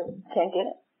 America, can't get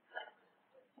it.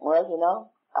 Well,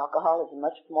 alcohol is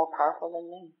much more powerful than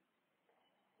me.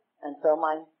 And so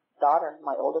my daughter,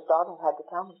 my oldest daughter, had to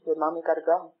tell me, she said, "Mom, you got to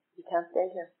go. You can't stay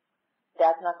here.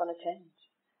 Dad's not going to change.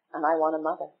 And I want a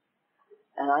mother.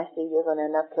 And I see you're going to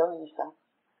end up killing yourself.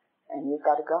 And you've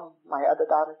got to go." My other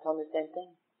daughter told me the same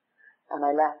thing. And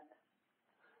I left.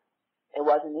 It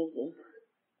wasn't easy.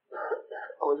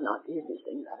 It was not the easiest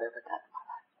thing I've ever done in my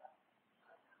life.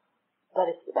 But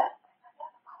it's the best thing I've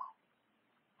done in my life.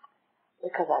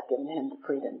 Because I've given him the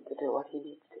freedom to do what he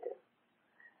needs to do.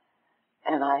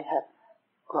 And I have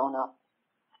grown up.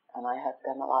 And I have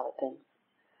done a lot of things.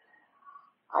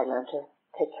 I learned to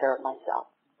take care of myself,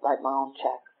 write my own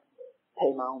checks,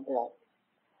 pay my own bills,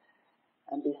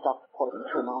 and be self-supporting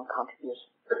through my own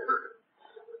contribution.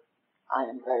 I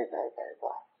am very, very, very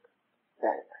blessed.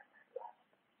 Very, very, very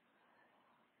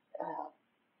blessed.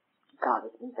 God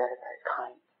has been very, very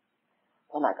kind.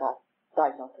 When I got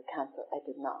diagnosed with cancer, I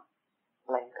did not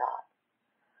blame God.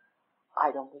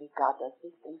 I don't believe God does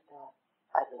these things to us.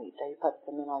 I believe that He puts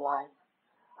them in our lives,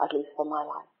 at least for my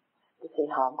life, to see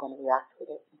how I'm going to react with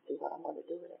it and see what I'm going to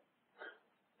do with it.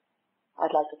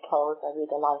 I'd like to close. I read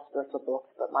a lot of spiritual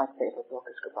books, but my favorite book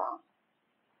is Gabon.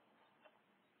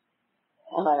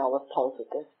 And I always close with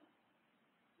this,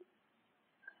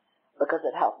 because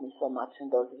it helped me so much. And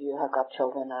those of you who have got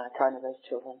children and are trying to raise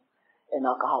children in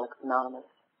Alcoholics Anonymous,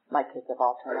 my kids have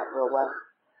all turned out real well.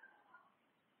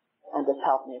 And this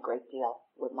helped me a great deal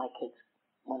with my kids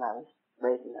when I was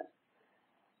raising them.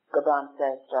 Gabon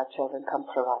says, "Our children come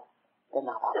through us. They're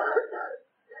not of us."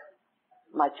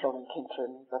 My children came through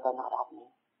me, but they're not of me.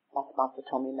 My sponsor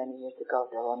told me many years ago,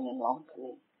 they're only in loan to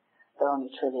me. they're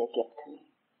only truly a gift to me,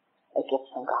 a gift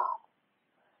from God.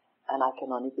 And I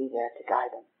can only be there to guide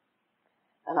them.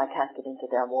 And I can't get into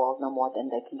their world no more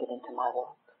than they can get into my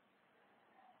world.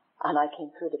 And I came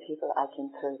through the people I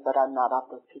came through, but I'm not of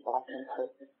those people I came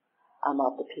through. I'm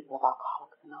of the people of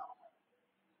Alcoholics Anonymous.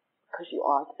 Because you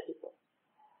are the people.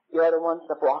 You're the ones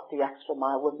that walked the extra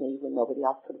mile with me when nobody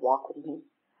else would walk with me.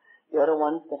 You're the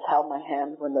ones that held my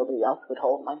hand when nobody else would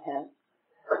hold my hand.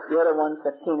 You're the ones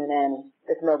that seen an Annie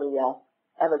that nobody else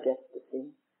ever gets to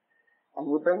see. And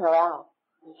you bring her out.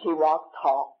 And she walks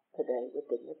tall today with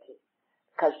dignity.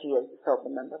 Because she is a sober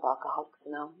member of Alcoholics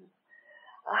Anonymous.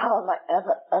 How am I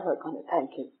ever going to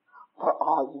thank you for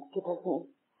all you've given me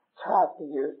throughout the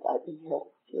years I've been here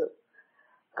with you?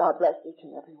 God bless each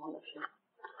and every one of you.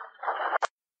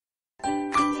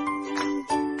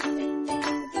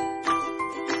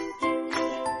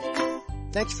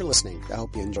 Thanks for listening. I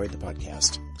hope you enjoyed the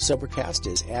podcast. Sobercast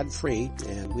is ad-free,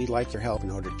 and we'd like your help in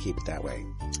order to keep it that way.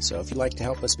 So if you'd like to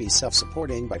help us be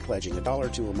self-supporting by pledging $1 or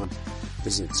 $2 a month,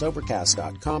 visit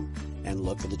Sobercast.com and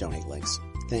look for the donate links.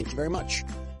 Thank you very much.